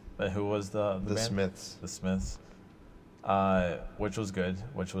is. But who was the band? Smiths. The Smiths. Which was good,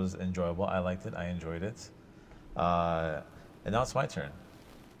 which was enjoyable. I liked it. I enjoyed it. And now it's my turn.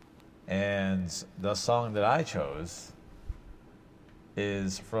 And the song that I chose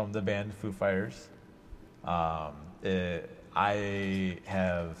is from the band Foo Fighters. I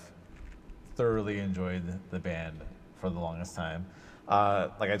have thoroughly enjoyed the band for the longest time.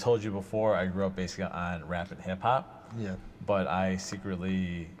 Like I told you before, I grew up basically on rap and hip hop. Yeah. But I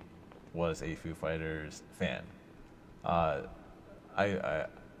secretly was a Foo Fighters fan. I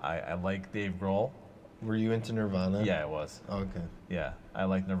like Dave Grohl. Were you into Nirvana? Yeah, I was. Oh, okay. Yeah, I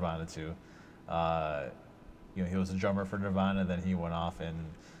like Nirvana too. He was a drummer for Nirvana. Then he went off and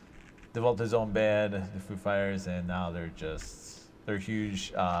developed his own band, the Foo Fighters, and now they're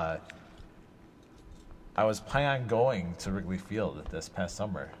huge. I was planning on going to Wrigley Field this past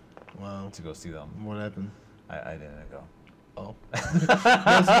summer. Wow. To go see them. What happened? I didn't go. Oh.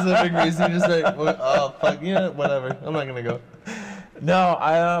 No specific reason. Just like, oh fuck, whatever. I'm not gonna go. No,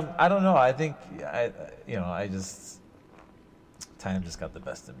 I don't know. I think time just got the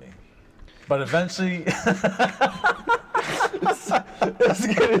best of me. But eventually, It's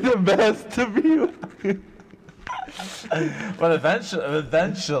getting the best of you. but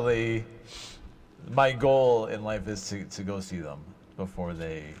eventually, my goal in life is to go see them before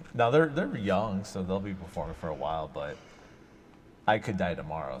they. Now they're young, so they'll be performing for a while. But I could die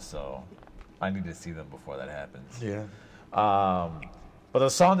tomorrow, so I need to see them before that happens. Yeah. But the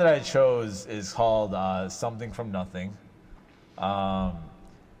song that I chose is called "Something from Nothing."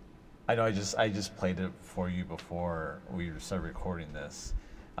 I know I just played it for you before we started recording this.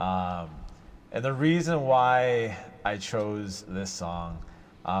 And the reason why I chose this song,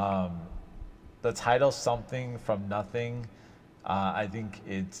 the title "Something from Nothing," I think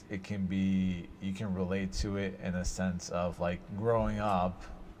it can be, you can relate to it in a sense of like growing up.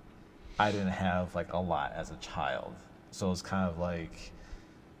 I didn't have like a lot as a child, so it's kind of like,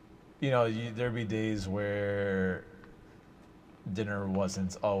 there'd be days where dinner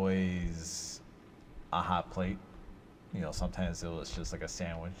wasn't always a hot plate. Sometimes it was just like a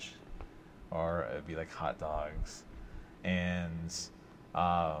sandwich, or it'd be like hot dogs. And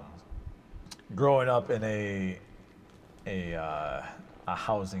growing up in a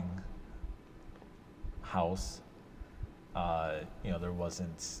housing house,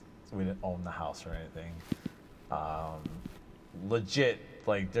 we didn't own the house or anything. Legit,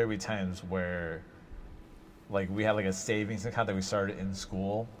 like there'd be times where like we had like a savings account that we started in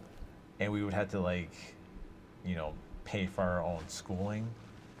school, and we would have to pay for our own schooling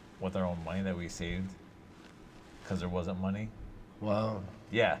with our own money that we saved because there wasn't money. Wow.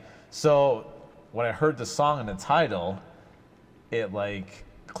 Yeah. So when I heard the song and the title, it like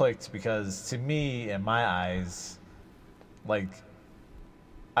clicked, because to me, in my eyes, like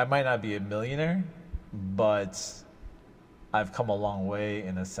I might not be a millionaire, but I've come a long way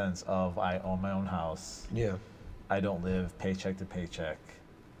in the sense of I own my own house. Yeah. I don't live paycheck to paycheck.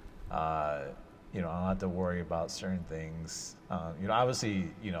 I don't have to worry about certain things.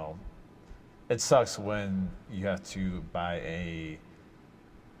 Obviously, it sucks when you have to buy a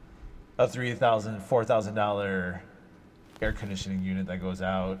 $3,000, $4,000 air conditioning unit that goes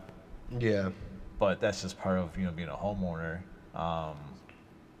out. Yeah. But that's just part of, being a homeowner.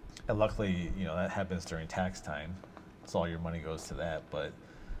 And luckily, that happens during tax time. So all your money goes to that. But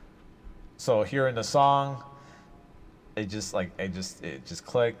so hearing the song, it just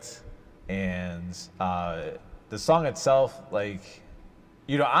clicked. And the song itself, I'm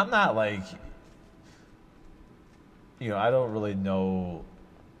not I don't really know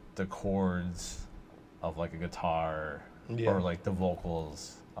the chords of like a guitar, Yeah. or like the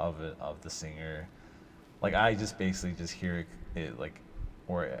vocals of the singer. Like I just basically just hear it like,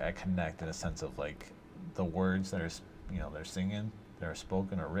 or I connect in a sense of like the words that are they're singing, that are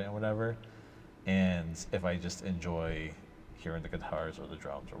spoken or written, whatever. And if I just enjoy hearing the guitars or the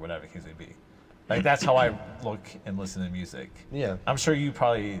drums or whatever the case may be, like that's how I look and listen to music. Yeah. I'm sure you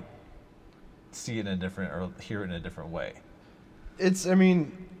probably see it in a different, or hear it in a different way.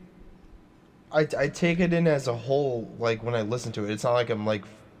 I take it in as a whole. Like when I listen to it, it's not like I'm like,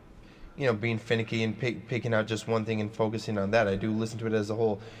 being finicky and picking out just one thing and focusing on that. I do listen to it as a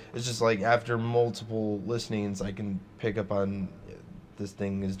whole. It's just like after multiple listenings, I can pick up on this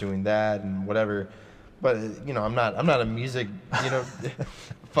thing is doing that and whatever. But I'm not a music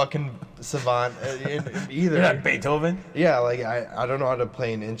fucking savant either. You're not Beethoven. Yeah, like I don't know how to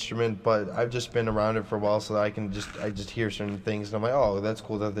play an instrument, but I've just been around it for a while, so that I just hear certain things and I'm like, oh, that's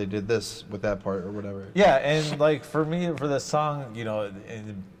cool that they did this with that part or whatever. Yeah, and like for me, for this song,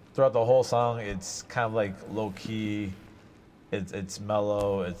 and throughout the whole song, it's kind of like low key. It's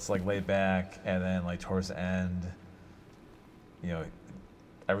mellow. It's like laid back, and then like towards the end,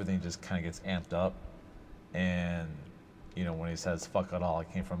 everything just kind of gets amped up. And when he says "fuck it all, I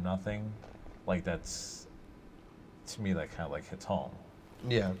came from nothing," like that's, to me, that kind of like hits home.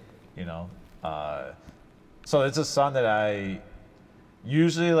 Yeah. So it's a song that I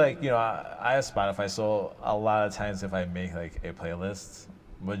usually like. I have Spotify, so a lot of times if I make like a playlist,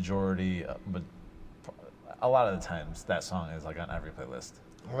 but a lot of the times that song is like on every playlist.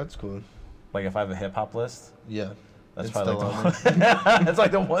 Oh, that's cool. Like if I have a hip hop list, Yeah. that's It's probably still like the one. It's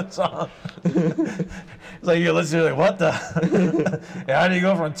like the one song. It's like you're listening, you're like, what the? And how do you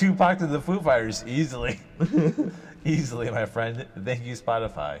go from Tupac to the Foo Fighters? Easily. Easily, my friend. Thank you,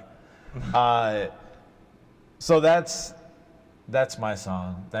 Spotify. So that's my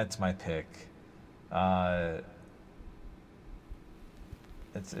song. That's my pick.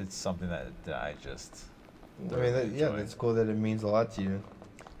 It's something that I just. Yeah, that's cool that it means a lot to you.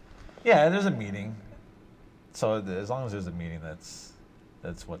 Yeah, there's a meaning. So as long as there's a meaning, that's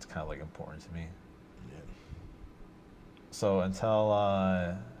what's kind of like important to me. So until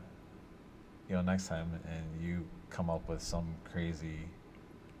next time, and you come up with some crazy.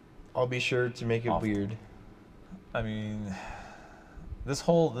 I'll be sure to make it weird. I mean, this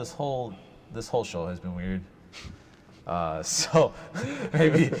whole show has been weird. So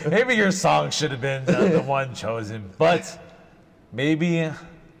maybe your song should have been the one chosen, but maybe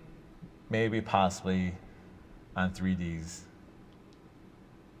possibly on 3Ds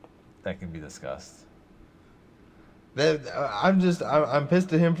that can be discussed. I'm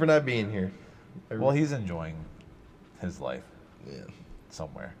pissed at him for not being here. Well, he's enjoying his life. Yeah.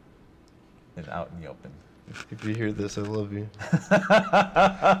 Somewhere. And out in the open. If you hear this, I love you.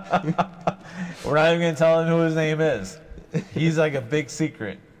 We're not even going to tell him who his name is. He's like a big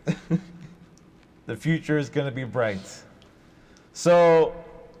secret. The future is going to be bright. So,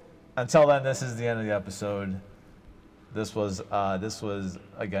 until then, this is the end of the episode. This was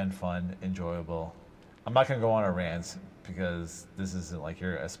again fun, enjoyable. I'm not going to go on a rant because this isn't like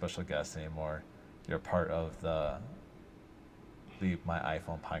you're a special guest anymore. You're part of my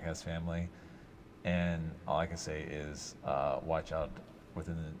iPhone podcast family. And all I can say is watch out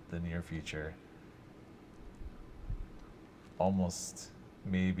within the near future. Almost,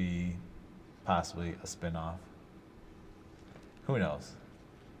 maybe, possibly a spin-off. Who knows?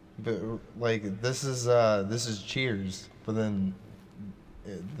 But like this is Cheers, but then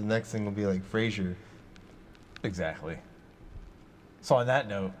the next thing will be like Frasier. Exactly. So on that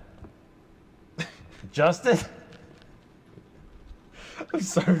note, Justin. I'm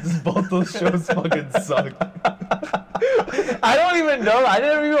sorry, both those shows fucking suck. I don't even know. I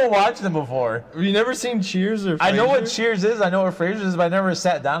never even watched them before. Have you never seen Cheers or Frasier? I know what Cheers is. I know what Frasier is, but I never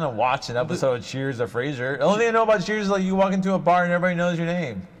sat down and watched an episode of Cheers or Frasier. The only thing I know about Cheers is like you walk into a bar and everybody knows your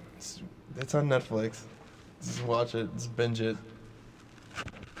name. It's on Netflix. Just watch it. Just binge it.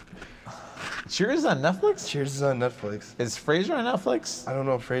 Cheers is on Netflix? Cheers is on Netflix. Is Frasier on Netflix? I don't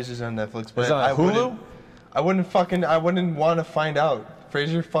know if Frasier's on Netflix, but Is it on Hulu? I wouldn't want to find out.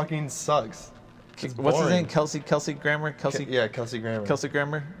 Frasier fucking sucks. It's What's his boring. name? Kelsey Grammer? Kelsey Grammer. Kelsey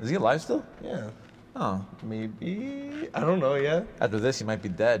Grammer? Is he alive still? Yeah. Oh. Maybe. I don't know yet. After this, he might be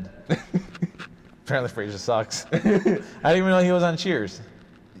dead. Apparently, Frasier sucks. I didn't even know he was on Cheers.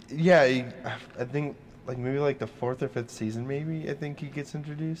 Yeah, I think like maybe like the 4th or 5th season. Maybe I think he gets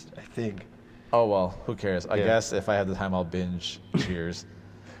introduced. I think. Oh well, who cares? I guess if I have the time, I'll binge Cheers.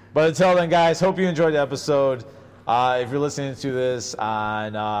 But until then, guys, hope you enjoyed the episode. If you're listening to this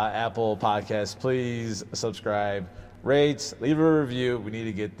on Apple Podcasts, please subscribe, rate, leave a review. We need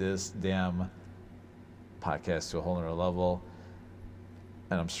to get this damn podcast to a whole other level.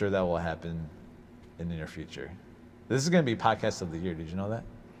 And I'm sure that will happen in the near future. This is going to be Podcast of the Year. Did you know that?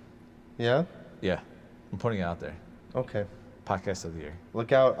 Yeah? Yeah. I'm putting it out there. Okay. Podcast of the Year.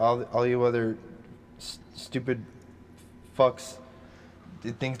 Look out, all you other stupid fucks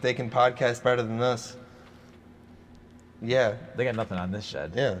that think they can podcast better than us. Yeah. They got nothing on this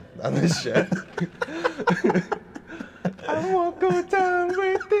shed. Yeah, on this shed. I won't go down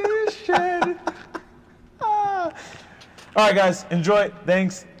with this shed. All right, guys. Enjoy.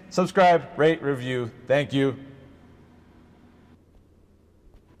 Thanks. Subscribe, rate, review. Thank you.